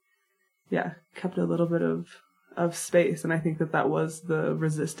 but yeah, kept a little bit of space. And I think that was the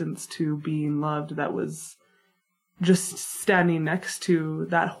resistance to being loved. That was just standing next to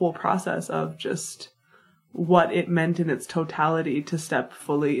that whole process of just what it meant in its totality to step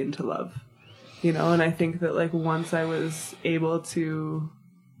fully into love. You know, and I think that like once I was able to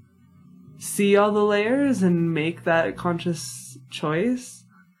see all the layers and make that conscious choice,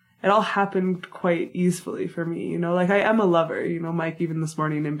 it all happened quite easily for me. You know, like I am a lover, you know. Mike, even this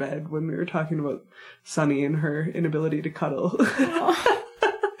morning in bed when we were talking about Sunny and her inability to cuddle,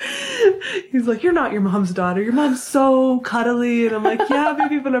 he's like, "You're not your mom's daughter. Your mom's so cuddly." And I'm like, "Yeah,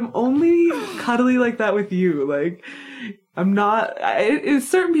 baby, but I'm only cuddly like that with you. Like, I'm not, it's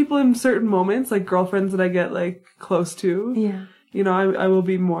certain people in certain moments, like girlfriends that I get like close to. Yeah. You know, I will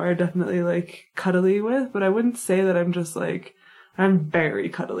be more definitely like cuddly with, but I wouldn't say that I'm just like, I'm very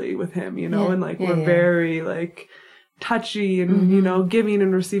cuddly with him, you know, and like we're very like touchy and, you know, giving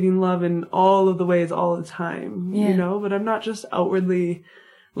and receiving love in all of the ways all the time, you know, but I'm not just outwardly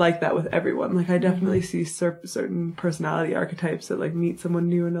like that with everyone. Like I definitely see certain personality archetypes that like meet someone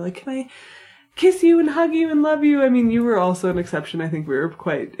new and they're like, "Can I kiss you and hug you and love you?" I mean, you were also an exception. I think we were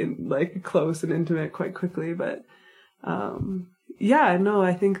quite like close and intimate quite quickly, but yeah, no,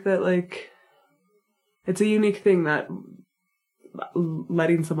 I think that like it's a unique thing, that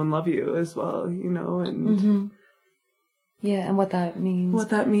letting someone love you as well, you know, and yeah, and what that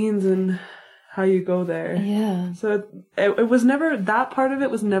means and how you go there. Yeah. So it was never, that part of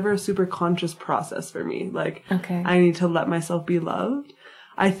it was never a super conscious process for me. Like, okay, I need to let myself be loved.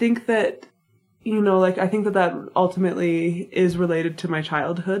 I think that, you know, like, I think that ultimately is related to my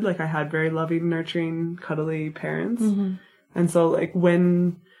childhood. Like, I had very loving, nurturing, cuddly parents. And so, like,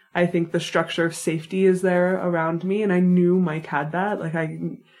 when I think the structure of safety is there around me, and I knew Mike had that, like,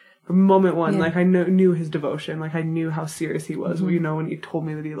 from moment one, like, I knew his devotion. Like, I knew how serious he was, you know, when he told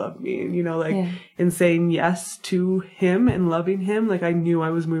me that he loved me. And, you know, like, in saying yes to him and loving him, like, I knew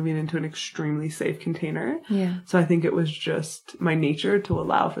I was moving into an extremely safe container. Yeah. So I think it was just my nature to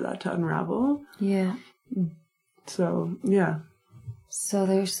allow for that to unravel. Yeah. So, yeah. So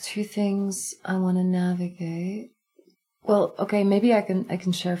there's two things I want to navigate. Well, okay, maybe I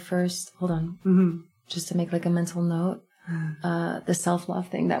can share first. Hold on. Just to make like a mental note. The self-love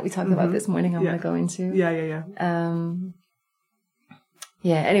thing that we talked about this morning, I want to go into. Yeah.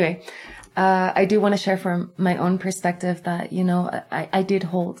 Anyway, I do want to share from my own perspective that, you know, I did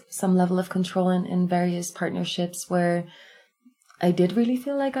hold some level of control in various partnerships where I did really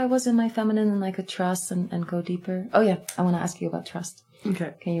feel like I was in my feminine and I could trust and go deeper. Oh yeah, I want to ask you about trust.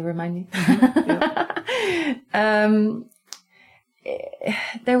 Okay. Can you remind me? Yeah.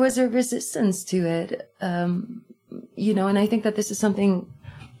 There was a resistance to it, you know, and I think that this is something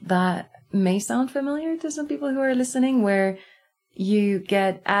that may sound familiar to some people who are listening, where you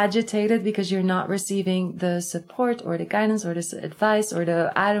get agitated because you're not receiving the support or the guidance or the advice or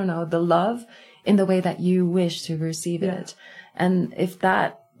the, I don't know, the love in the way that you wish to receive it. And if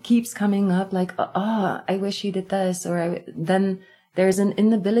that keeps coming up, like, oh, I wish you did this, or then there's an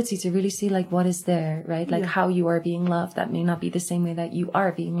inability to really see like what is there, right? Like how you are being loved. That may not be the same way that you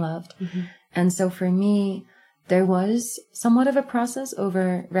are being loved. Mm-hmm. And so for me, there was somewhat of a process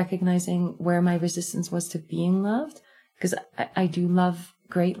over recognizing where my resistance was to being loved, because I do love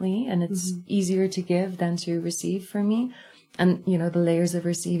greatly, and it's easier to give than to receive for me. And, you know, the layers of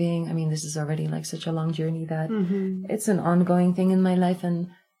receiving, I mean, this is already like such a long journey that it's an ongoing thing in my life. And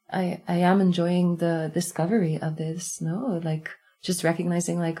I am enjoying the discovery of this, like just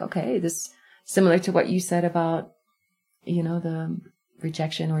recognizing like, okay, this similar to what you said about, you know, the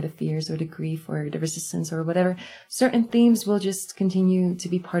rejection or the fears or the grief or the resistance or whatever, certain themes will just continue to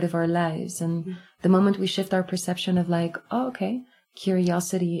be part of our lives. And the moment we shift our perception of like, oh, okay,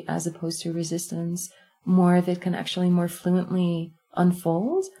 curiosity as opposed to resistance, more of it can actually more fluently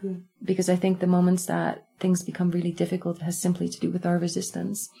unfold. Because I think the moments that things become really difficult has simply to do with our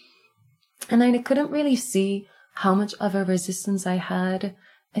resistance. And I couldn't really see how much of a resistance I had,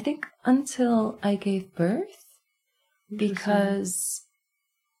 I think, until I gave birth, because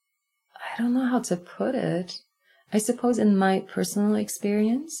I don't know how to put it. I suppose in my personal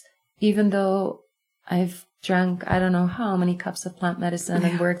experience, even though I've drank, I don't know how many cups of plant medicine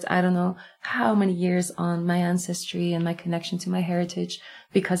and worked, I don't know how many years on my ancestry and my connection to my heritage,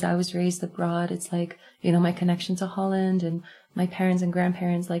 because I was raised abroad. It's like, you know, my connection to Holland and my parents and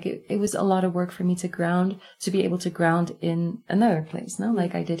grandparents, like it was a lot of work for me to be able to ground in another place,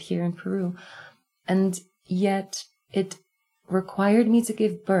 like I did here in Peru. And yet it required me to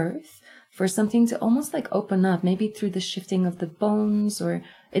give birth for something to almost like open up, maybe through the shifting of the bones, or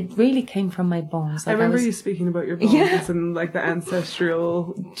it really came from my bones. Like I remember you speaking about your bones and like the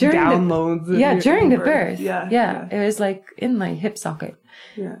ancestral downloads. During the birth. Yeah. It was like in my hip socket.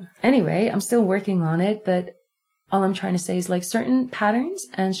 Yeah. Anyway, I'm still working on it, but all I'm trying to say is like certain patterns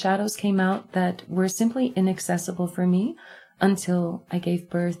and shadows came out that were simply inaccessible for me until I gave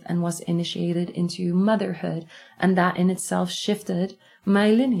birth and was initiated into motherhood. And that in itself shifted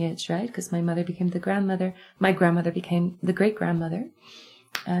my lineage, right? Because my mother became the grandmother. My grandmother became the great-grandmother.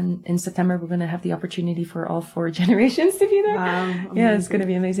 And in September, we're going to have the opportunity for all 4 generations to be there. Wow, yeah, it's going to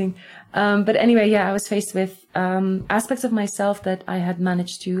be amazing. But anyway, I was faced with aspects of myself that I had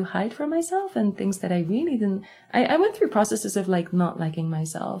managed to hide from myself, and things that I really didn't. I went through processes of like not liking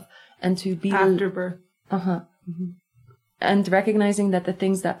myself, and to be after birth. And recognizing that the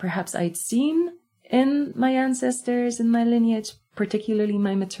things that perhaps I'd seen in my ancestors, in my lineage, particularly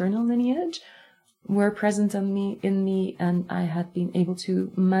my maternal lineage, were present in me, and I had been able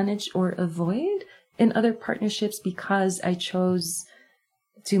to manage or avoid in other partnerships because I chose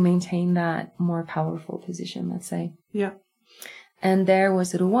to maintain that more powerful position, let's say. Yeah. And there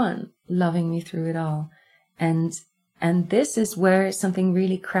was the one loving me through it all. And this is where something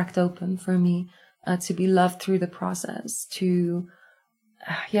really cracked open for me, to be loved through the process,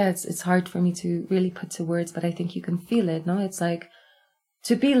 it's hard for me to really put to words, but I think you can feel it, no? It's like,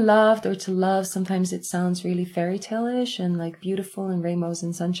 to be loved or to love, sometimes it sounds really fairy tale-ish and like beautiful and rainbows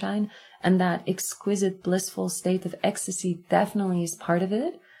and sunshine. And that exquisite, blissful state of ecstasy definitely is part of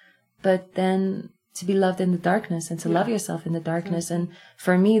it. But then to be loved in the darkness and to love yourself in the darkness. And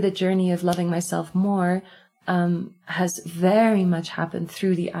for me, the journey of loving myself more has very much happened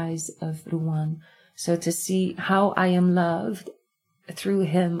through the eyes of Ruan. So to see how I am loved through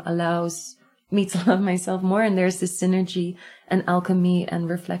him allows me to love myself more. And there's this synergy and alchemy and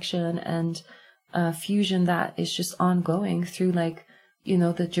reflection and fusion that is just ongoing through, like, you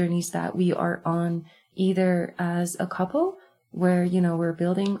know, the journeys that we are on, either as a couple where, you know, we're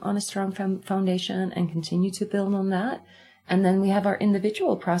building on a strong foundation and continue to build on that. And then we have our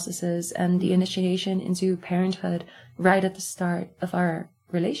individual processes and the initiation into parenthood right at the start of our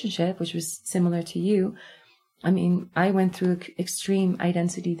relationship, which was similar to you. I mean, I went through extreme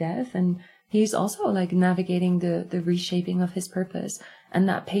identity death, and he's also like navigating the reshaping of his purpose, and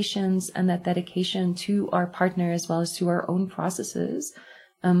that patience and that dedication to our partner as well as to our own processes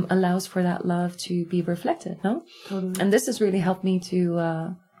allows for that love to be reflected, no? Totally. And this has really helped me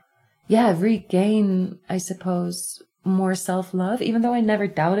to, regain, I suppose, more self-love, even though I never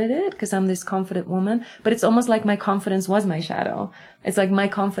doubted it because I'm this confident woman. But it's almost like my confidence was my shadow. It's like my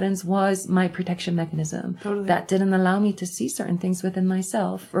confidence was my protection mechanism that didn't allow me to see certain things within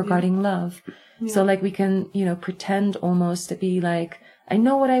myself regarding love. So like we can, pretend almost to be like, I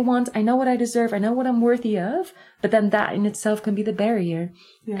know what I want. I know what I deserve. I know what I'm worthy of. But then that in itself can be the barrier.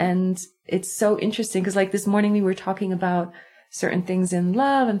 Yeah. And it's so interesting because like this morning we were talking about certain things in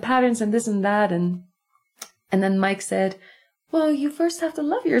love and patterns and this and that. And then Mike said, well, you first have to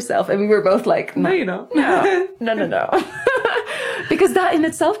love yourself. And we were both like, no, you don't. No. Because that in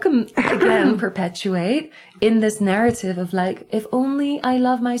itself can, again, perpetuate in this narrative of like, if only I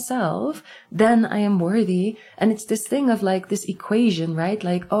love myself, then I am worthy. And it's this thing of like this equation, right?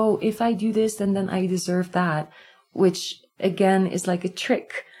 Like, oh, if I do this, then I deserve that, which again is like a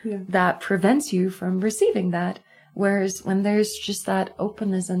trick that prevents you from receiving that. Whereas when there's just that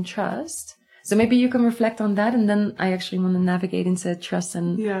openness and trust, so maybe you can reflect on that, and then I actually want to navigate into trust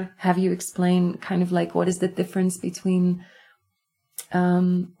and have you explain kind of like what is the difference between,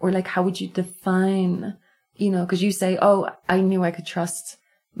 or like how would you define, because you say, oh, I knew I could trust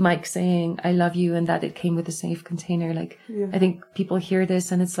Mike saying I love you and that it came with a safe container. Like I think people hear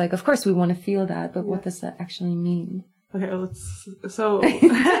this and it's like, of course we want to feel that, but what does that actually mean? Okay, so too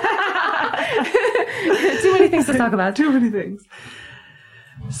many things to talk about. Too many things.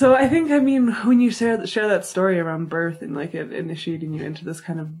 So I think, when you share that story around birth and like it initiating you into this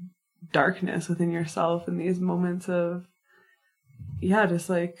kind of darkness within yourself and these moments of,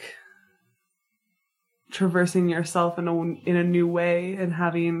 just like traversing yourself in a new way and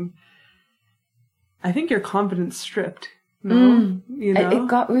having, I think, your confidence stripped. No, it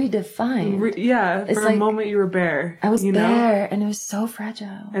got redefined. For a moment you were bare. I was bare, and it was so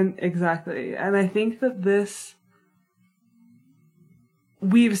fragile. And exactly, and I think that this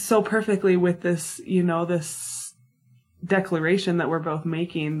weaves so perfectly with this, this declaration that we're both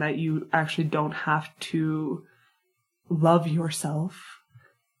making that you actually don't have to love yourself,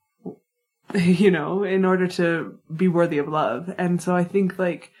 in order to be worthy of love. And so I think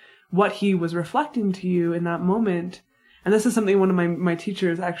like what he was reflecting to you in that moment, and this is something one of my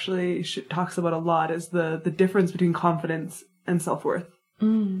teachers actually talks about a lot, is the difference between confidence and self-worth.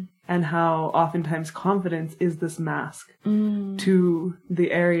 And how oftentimes confidence is this mask to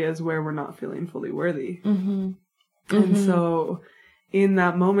the areas where we're not feeling fully worthy. And so in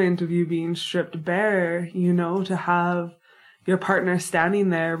that moment of you being stripped bare, to have your partner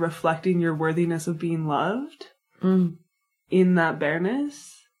standing there reflecting your worthiness of being loved in that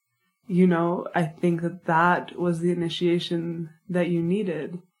bareness, I think that was the initiation that you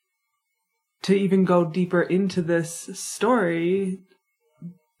needed to even go deeper into this story,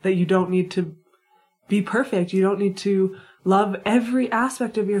 that you don't need to be perfect. You don't need to love every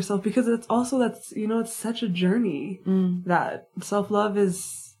aspect of yourself, because it's such a journey that self-love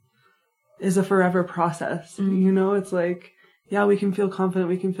is a forever process. It's like, we can feel confident,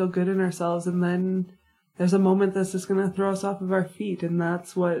 we can feel good in ourselves, and then there's a moment that's just going to throw us off of our feet. And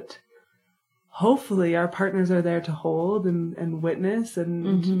that's what hopefully our partners are there to hold and witness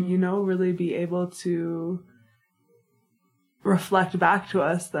and, really be able to reflect back to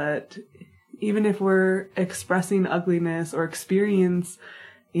us that even if we're expressing ugliness or experiencing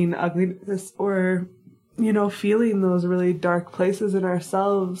ugliness or, feeling those really dark places in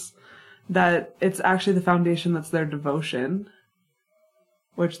ourselves, that it's actually the foundation that's their devotion,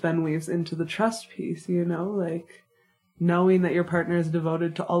 which then weaves into the trust piece, like knowing that your partner is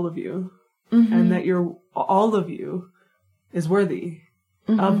devoted to all of you and that all of you is worthy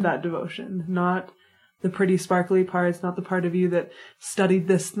of that devotion, not the pretty sparkly parts, not the part of you that studied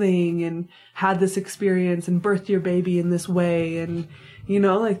this thing and had this experience and birthed your baby in this way. And,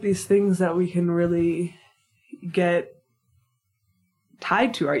 like these things that we can really get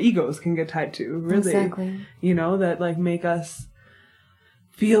tied to, our egos can get tied to, really. Exactly. That like make us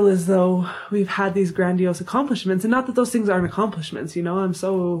feel as though we've had these grandiose accomplishments. And not that those things aren't accomplishments, I'm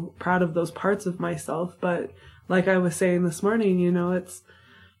so proud of those parts of myself. But like I was saying this morning, it's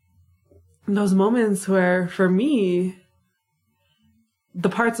those moments where, for me, the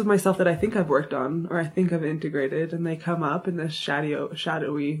parts of myself that I think I've worked on or I think I've integrated, and they come up in this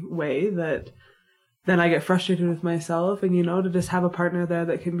shadowy way, that then I get frustrated with myself. And, to just have a partner there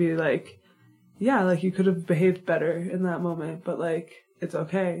that can be like, like you could have behaved better in that moment, but like, it's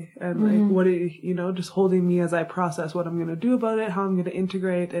okay. And like, what do you, just holding me as I process what I'm going to do about it, how I'm going to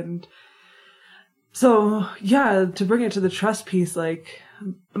integrate. And so, to bring it to the trust piece, like,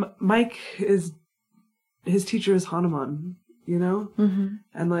 Mike his teacher is Hanuman,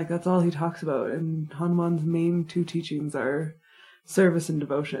 and like that's all he talks about. And Hanuman's main two teachings are service and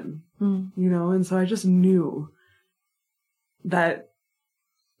devotion, and so I just knew that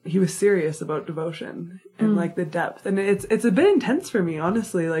he was serious about devotion and like the depth. And it's a bit intense for me,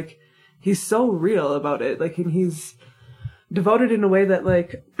 honestly. Like, he's so real about it. Like, and he's devoted in a way that,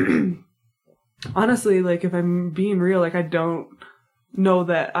 like, honestly, like, if I'm being real, like, I don't know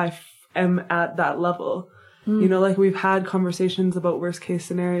that I am at that level. You know, like, we've had conversations about worst case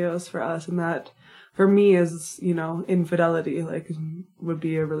scenarios for us, and that for me is, you know, infidelity, like, would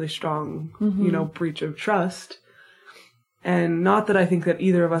be a really strong, you know, breach of trust. And not that I think that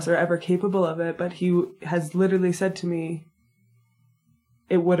either of us are ever capable of it, but he has literally said to me,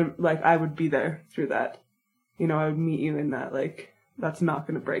 it wouldn't, like, I would be there through that. You know, I would meet you in that, like, that's not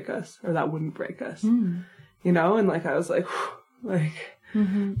going to break us, or that wouldn't break us. You know, and like, I was like, whew, like,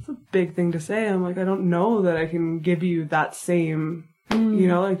 it's a big thing to say. I'm like, I don't know that I can give you that same, you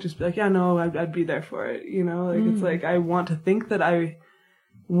know, like, just be like, yeah, no, I'd be there for it. You know, like, it's like, I want to think that I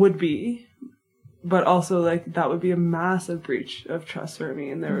would be, but also, like, that would be a massive breach of trust for me,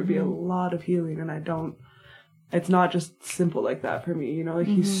 and there would be a lot of healing, and it's not just simple like that for me, you know, like,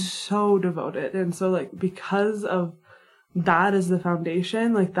 he's so devoted, and so, like, because of that as the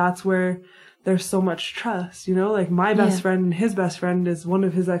foundation, like, that's where there's so much trust, you know, like, my best friend and his best friend is one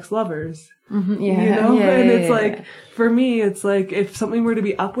of his ex-lovers, you know, and it's like, for me, it's like, if something were to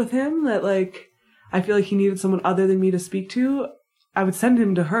be up with him that, like, I feel like he needed someone other than me to speak to, I would send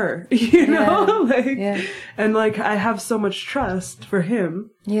him to her, you know, like, and like, I have so much trust for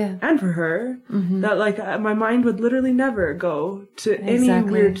him and for her that, like, my mind would literally never go to any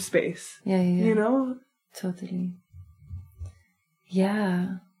weird space, you know? Totally.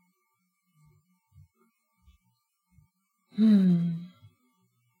 Yeah.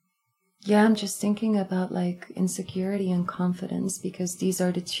 Yeah, I'm just thinking about, like, insecurity and confidence, because these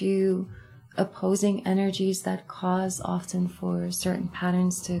are the two opposing energies that cause often for certain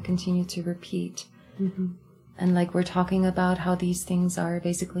patterns to continue to repeat. And, like, we're talking about how these things are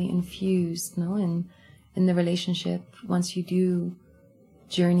basically infused, no, in the relationship once you do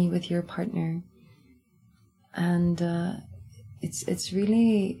journey with your partner. And it's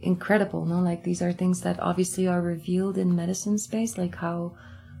really incredible, no, like, these are things that obviously are revealed in medicine space, like how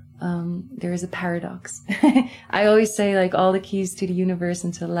there is a paradox. I always say, like, all the keys to the universe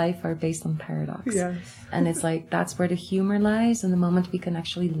and to life are based on paradox. And it's like, that's where the humor lies. And the moment we can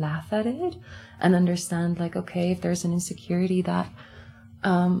actually laugh at it and understand, like, okay, if there's an insecurity that,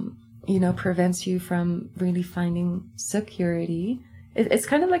 you know, prevents you from really finding security, it's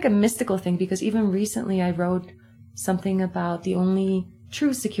kind of like a mystical thing, because even recently I wrote something about the only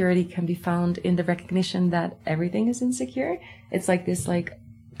true security can be found in the recognition that everything is insecure. It's like this, like,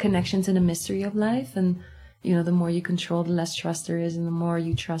 connection to the mystery of life, and, you know, the more you control, the less trust there is, and the more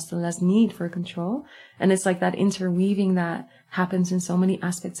you trust, the less need for control. And it's like that interweaving that happens in so many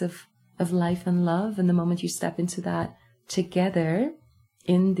aspects of life and love, and the moment you step into that together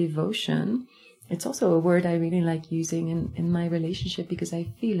in devotion, it's also a word I really like using in my relationship, because I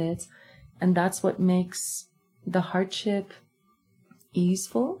feel it, and that's what makes the hardship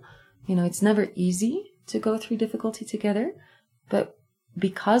easeful. You know, it's never easy to go through difficulty together, but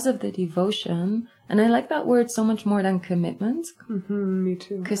because of the devotion, and I like that word so much more than commitment. Me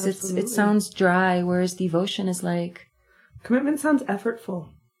too. Because it sounds dry, whereas devotion is like... Commitment sounds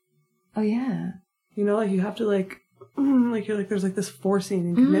effortful. Oh, yeah. You know, like, you have to, like, you're like, there's, like, this forcing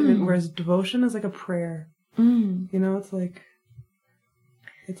in commitment, whereas devotion is like a prayer. You know, it's like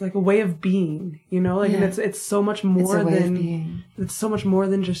a way of being, you know, like, and it's so much more than, it's so much more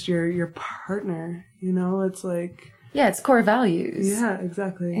than just your partner, you know, it's like... Yeah, it's core values. Yeah,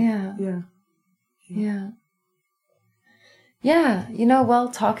 exactly. Yeah. You know, while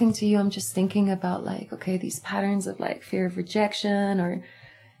talking to you, I'm just thinking about, like, okay, these patterns of, like, fear of rejection, or,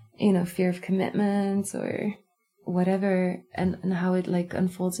 you know, fear of commitment, or whatever, and how it, like,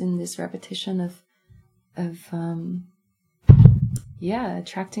 unfolds in this repetition of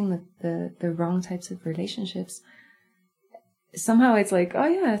attracting the wrong types of relationships. Somehow it's like, oh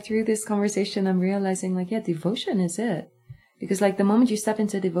yeah, through this conversation, I'm realizing, like, yeah, devotion is it. Because, like, the moment you step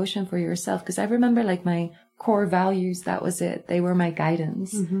into devotion for yourself, because I remember, like, my core values, that was it. They were my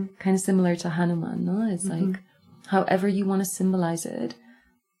guidance. Kind of similar to Hanuman, no? It's like, however you want to symbolize it,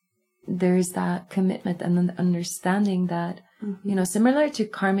 there's that commitment and the understanding that, you know, similar to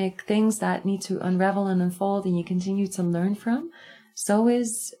karmic things that need to unravel and unfold and you continue to learn from, so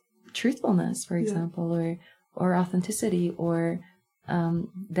is truthfulness, for example, or authenticity, or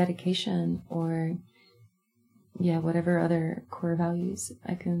dedication, or whatever other core values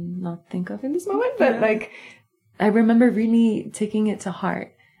I can not think of in this moment. But like, I remember really taking it to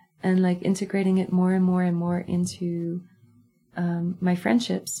heart and like integrating it more and more and more into my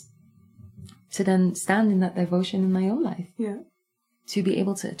friendships, to then stand in that devotion in my own life. Yeah. To be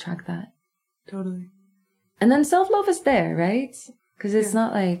able to attract that. Totally. And then self-love is there, right? Because it's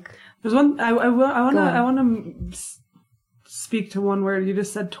not like... There's one... I want to speak to one word you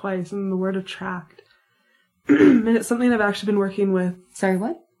just said twice, and the word attract. And it's something I've actually been working with. Sorry,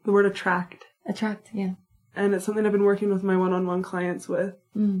 what? The word attract. Attract, yeah. And it's something I've been working with my one-on-one clients with.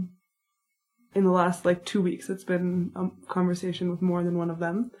 In the last, 2 weeks. It's been a conversation with more than one of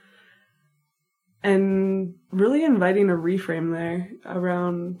them. And really inviting a reframe there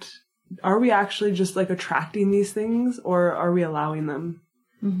around, are we actually just, attracting these things, or are we allowing them?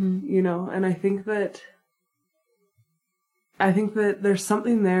 You know? And I think that there's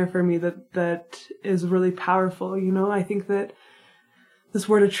something there for me that is really powerful, you know? I think that this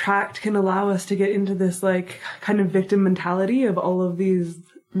word attract can allow us to get into this kind of victim mentality of all of these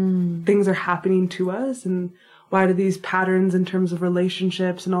things are happening to us, and why do these patterns in terms of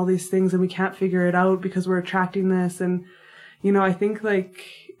relationships and all these things, and we can't figure it out because we're attracting this. And, you know, I think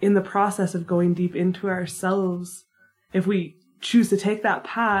in the process of going deep into ourselves, if we choose to take that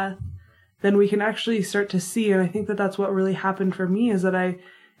path, then we can actually start to see. And I think that that's what really happened for me, is that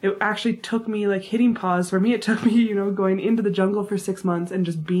it actually took me hitting pause. For me, it took me, you know, going into the jungle for 6 months and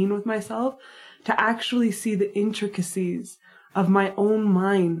just being with myself to actually see the intricacies of my own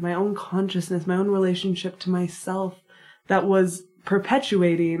mind, my own consciousness, my own relationship to myself that was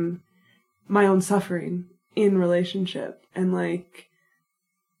perpetuating my own suffering in relationship. And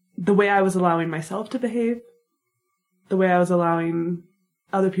the way I was allowing myself to behave, the way I was allowing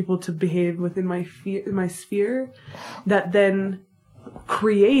other people to behave within my sphere, that then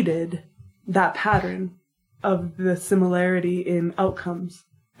created that pattern of the similarity in outcomes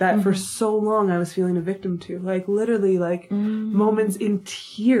that for so long I was feeling a victim to. Literally, moments in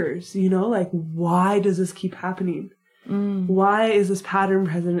tears, you know? Why does this keep happening? Why is this pattern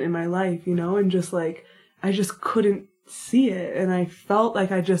present in my life, you know? And just, I just couldn't see it. And I felt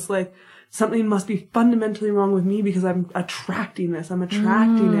something must be fundamentally wrong with me because I'm attracting this. I'm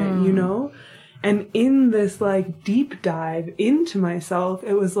attracting it, you know? And in this, deep dive into myself,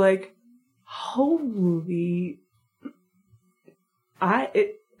 it was holy...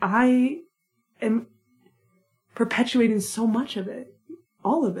 I am perpetuating so much of it,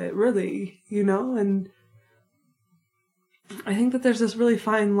 all of it, really, you know? And I think that there's this really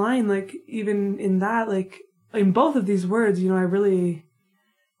fine line, even in that, in both of these words, you know, I really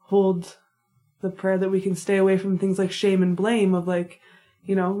hold the prayer that we can stay away from things like shame and blame of,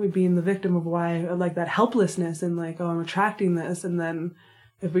 you know, being the victim of why, that helplessness and oh, I'm attracting this. And then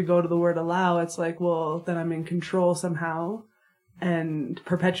if we go to the word allow, it's well, then I'm in control somehow and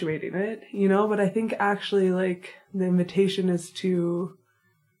perpetuating it, you know? But I think actually, the invitation is to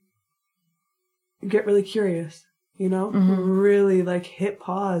get really curious, you know? Really, hit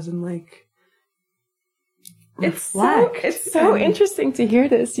pause and, reflect. It's so interesting to hear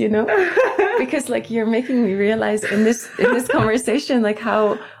this, you know? Because, you're making me realize in this conversation,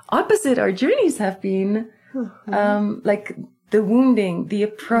 how opposite our journeys have been. The wounding, the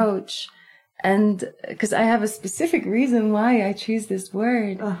approach. And because I have a specific reason why I choose this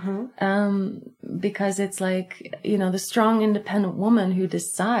word, because it's you know, the strong, independent woman who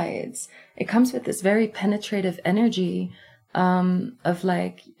decides, it comes with this very penetrative energy, of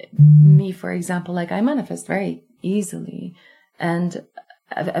me, for example, I manifest very easily, and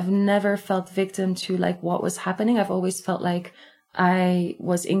I've never felt victim to what was happening. I've always felt I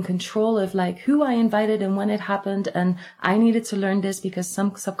was in control of who I invited and when it happened, and I needed to learn this because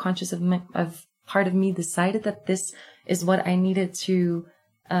some subconscious of part of me decided that this is what I needed to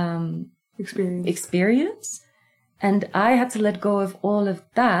experience, and I had to let go of all of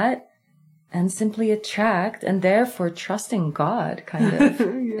that and simply attract, and therefore trusting God, kind of,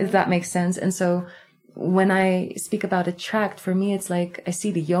 if that makes sense. And so when I speak about attract, for me it's I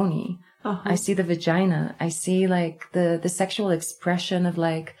see the yoni. I see the vagina. I see the sexual expression of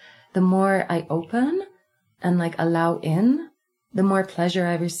the more I open and allow in, the more pleasure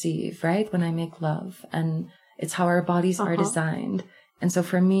I receive, right? When I make love. And it's how our bodies are designed. And so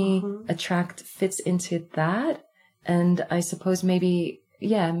for me, attract fits into that. And I suppose maybe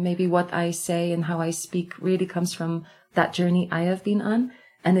what I say and how I speak really comes from that journey I have been on.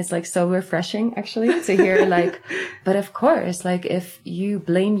 And it's so refreshing actually to hear but of course, if you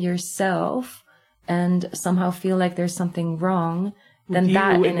blame yourself and somehow feel there's something wrong, then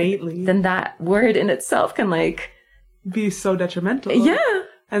that word in itself can be so detrimental. Yeah.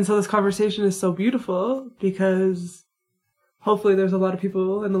 And so this conversation is so beautiful because hopefully there's a lot of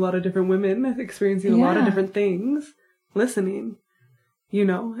people and a lot of different women experiencing a lot of different things listening, you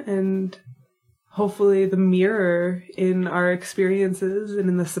know, and hopefully the mirror in our experiences and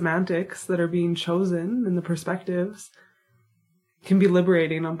in the semantics that are being chosen and the perspectives can be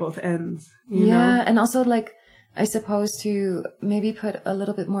liberating on both ends. You know? And also like, I suppose to maybe put a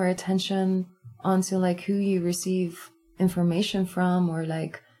little bit more attention onto like who you receive information from, or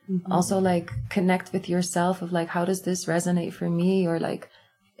like also like connect with yourself of like, how does this resonate for me? Or like,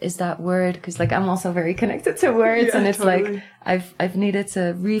 is that word? Because like I'm also very connected to words, and it's like I've needed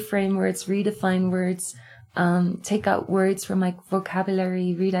to reframe words, redefine words, take out words from my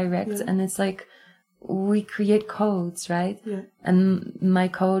vocabulary, redirect, and it's like we create codes, right? Yeah. And my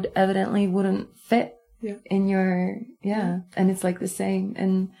code evidently wouldn't fit in your and it's like the same,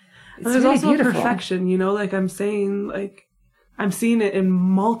 and it's there's really also beautiful. Perfection, you know, like I'm saying, like I'm seeing it in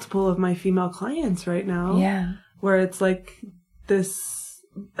multiple of my female clients right now. Yeah, where it's like this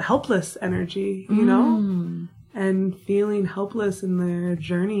helpless energy, you know, and feeling helpless in their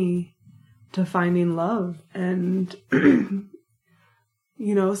journey to finding love. And,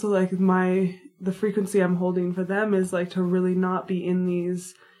 you know, so like the frequency I'm holding for them is like to really not be in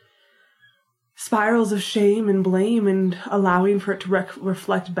these spirals of shame and blame, and allowing for it to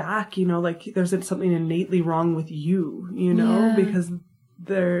reflect back, you know, like there's something innately wrong with you, you know, because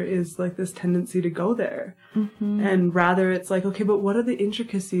there is like this tendency to go there. And rather it's like, okay, but what are the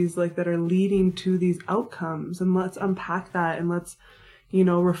intricacies like that are leading to these outcomes? And let's unpack that, and let's, you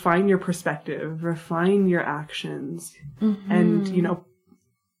know, refine your perspective, refine your actions, and, you know,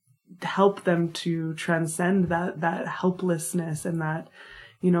 help them to transcend that helplessness and that,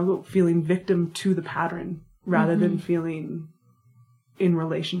 you know, feeling victim to the pattern rather than feeling in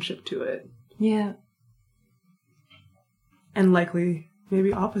relationship to it. Yeah. And likely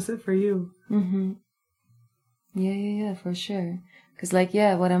maybe opposite for you. Yeah, for sure. Because like,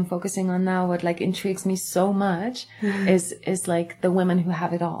 what I'm focusing on now, what like intrigues me so much is like the women who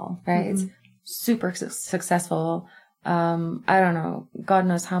have it all, right? Super successful. I don't know, God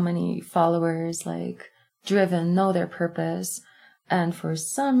knows how many followers, like driven, know their purpose, and for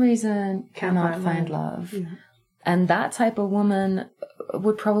some reason cannot find love. Yeah. And that type of woman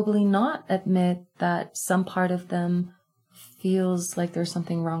would probably not admit that some part of them feels like there's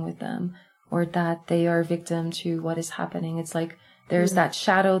something wrong with them, or that they are victim to what is happening. It's like there's that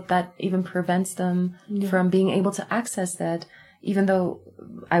shadow that even prevents them from being able to access that, even though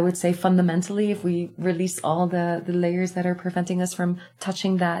I would say fundamentally, if we release all the layers that are preventing us from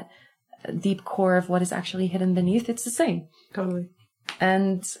touching that deep core of what is actually hidden beneath, it's the same. Totally.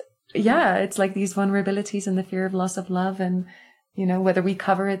 And it's like these vulnerabilities and the fear of loss of love, and you know, whether we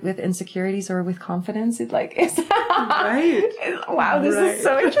cover it with insecurities or with confidence, it like is right. Wow, this is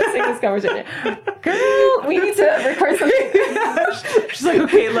so interesting, this conversation. Girl, we need to record something. She's like,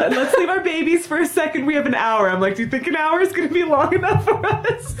 okay, let's leave our babies for a second. We have an hour. I'm like, do you think an hour is going to be long enough for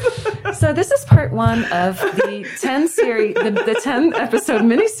us? So this is part 1 of the 10 series, the 10 episode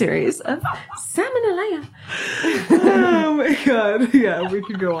mini-series of Sam and Alaya. Oh my God. Yeah, we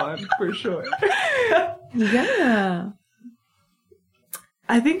could go on for sure. Yeah.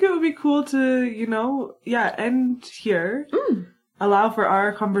 I think it would be cool to, you know, end here, allow for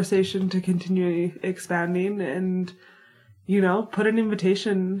our conversation to continue expanding, and, you know, put an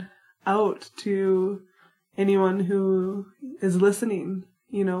invitation out to anyone who is listening,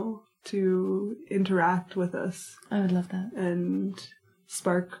 you know, to interact with us. I would love that. And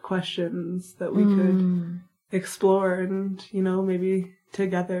spark questions that we could explore, and, you know, maybe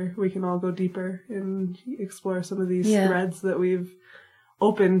together we can all go deeper and explore some of these threads that we've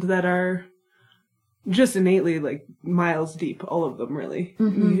opened that are just innately like miles deep, all of them really,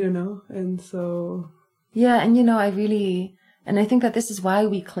 you know? And so... Yeah, and you know, I think that this is why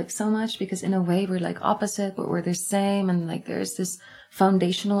we click so much, because in a way we're like opposite, but we're the same, and like there's this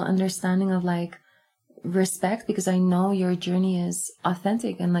foundational understanding of like respect, because I know your journey is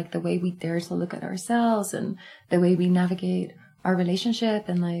authentic, and like the way we dare to look at ourselves and the way we navigate our relationship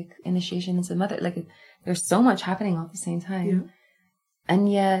and like initiation into mother, like there's so much happening all at the same time. Yeah. And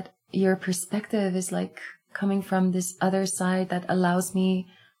yet your perspective is like coming from this other side that allows me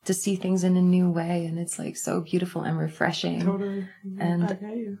to see things in a new way. And it's like so beautiful and refreshing. Totally.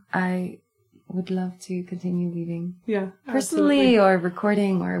 And I would love to continue weaving. Yeah. Personally, absolutely. Or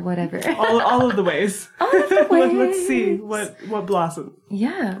recording or whatever. all of the ways. All of the ways. Let's see what blossoms.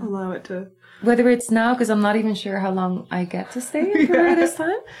 Yeah. Allow it to. Whether it's now, because I'm not even sure how long I get to stay in Peru this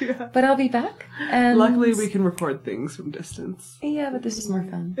time, but I'll be back. And luckily, we can record things from distance. Yeah, but this is more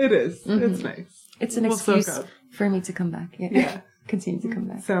fun. It is. It's nice. It's an excuse for me to come back. Yeah. Continue to come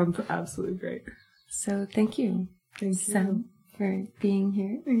back. Sounds absolutely great. So thank you, Sam, for being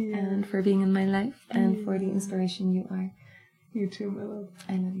here and for being in my life and for the inspiration you are. You too, my love.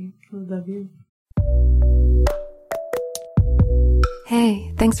 I love you. I love you.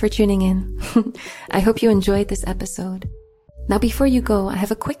 Hey, thanks for tuning in. I hope you enjoyed this episode. Now, before you go, I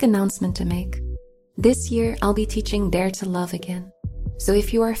have a quick announcement to make. This year, I'll be teaching Dare to Love again. So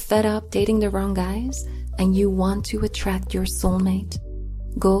if you are fed up dating the wrong guys and you want to attract your soulmate,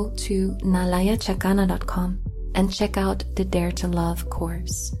 go to nalayachakana.com and check out the Dare to Love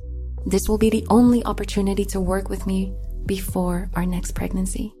course. This will be the only opportunity to work with me before our next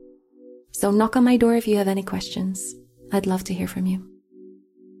pregnancy. So knock on my door if you have any questions. I'd love to hear from you.